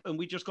help. And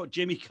we just got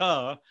Jimmy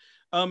Carr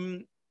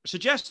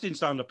suggesting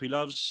stand-up he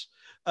loves,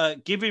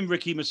 giving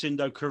Ricky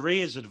Masindo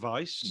careers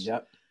advice,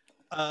 yep,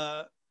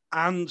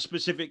 and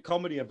specific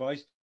comedy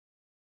advice.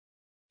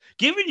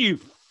 Giving you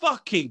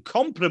fucking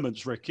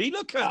compliments, Ricky.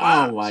 Look at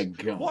that. Oh my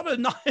god! What a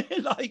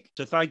night!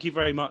 So thank you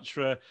very much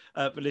for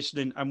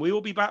listening, and we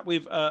will be back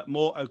with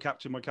more Oh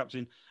Captain, My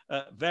Captain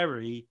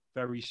very,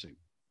 very soon.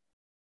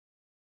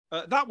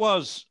 That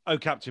was Oh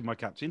Captain, My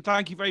Captain.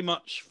 Thank you very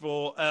much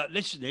for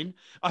listening.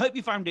 I hope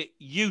you found it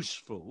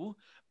useful.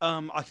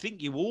 I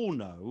think you all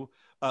know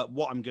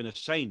what I'm going to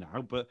say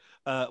now, but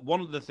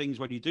one of the things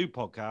when you do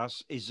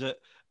podcasts is that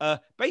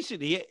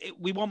basically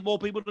we want more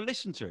people to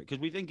listen to it because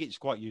we think it's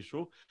quite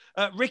useful.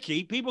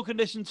 Ricky, people can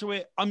listen to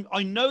it.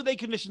 I know they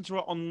can listen to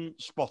it on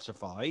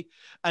Spotify,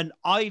 and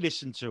I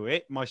listen to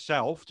it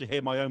myself to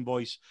hear my own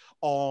voice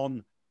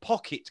on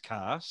Pocket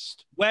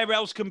Cast. Where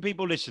else can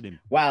people listen in?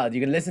 Well,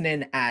 you can listen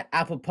in at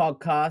Apple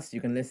Podcasts.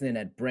 You can listen in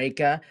at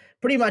Breaker.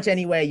 Pretty much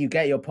anywhere you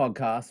get your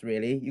podcasts,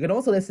 really. You can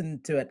also listen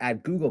to it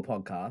at Google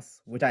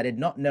Podcasts, which I did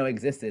not know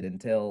existed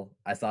until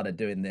I started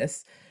doing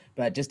this.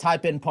 But just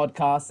type in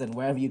podcasts, and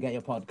wherever you get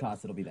your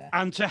podcasts, it'll be there.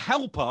 And to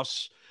help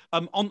us,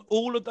 on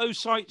all of those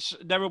sites,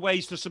 there are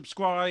ways to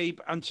subscribe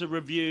and to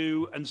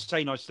review and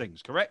say nice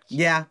things, correct?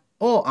 Yeah,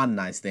 or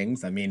unnice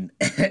things. I mean,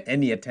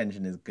 any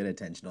attention is good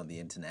attention on the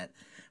internet.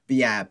 But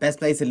yeah, best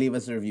place to leave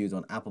us reviews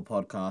on Apple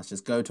Podcasts.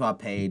 Just go to our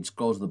page,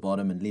 scroll to the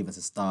bottom and leave us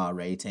a star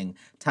rating.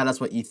 Tell us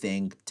what you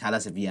think. Tell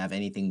us if you have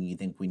anything you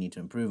think we need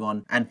to improve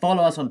on. And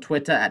follow us on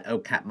Twitter at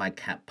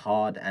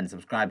OhCapMyCatPod and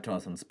subscribe to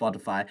us on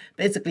Spotify.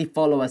 Basically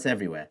follow us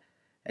everywhere,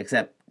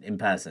 except in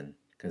person,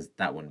 because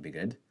that wouldn't be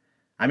good.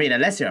 I mean,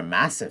 unless you're a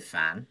massive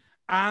fan.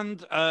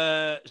 And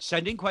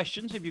send in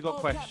questions if you've got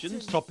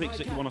questions, topics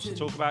that you want us to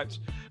talk about.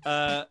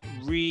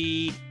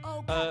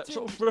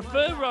 Sort of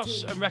refer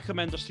us and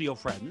recommend us to your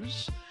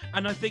friends.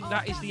 And I think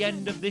that is the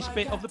end of this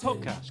bit of the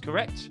podcast,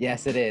 correct?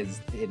 Yes, it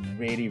is. It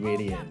really,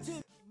 really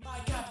is. My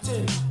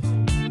captain.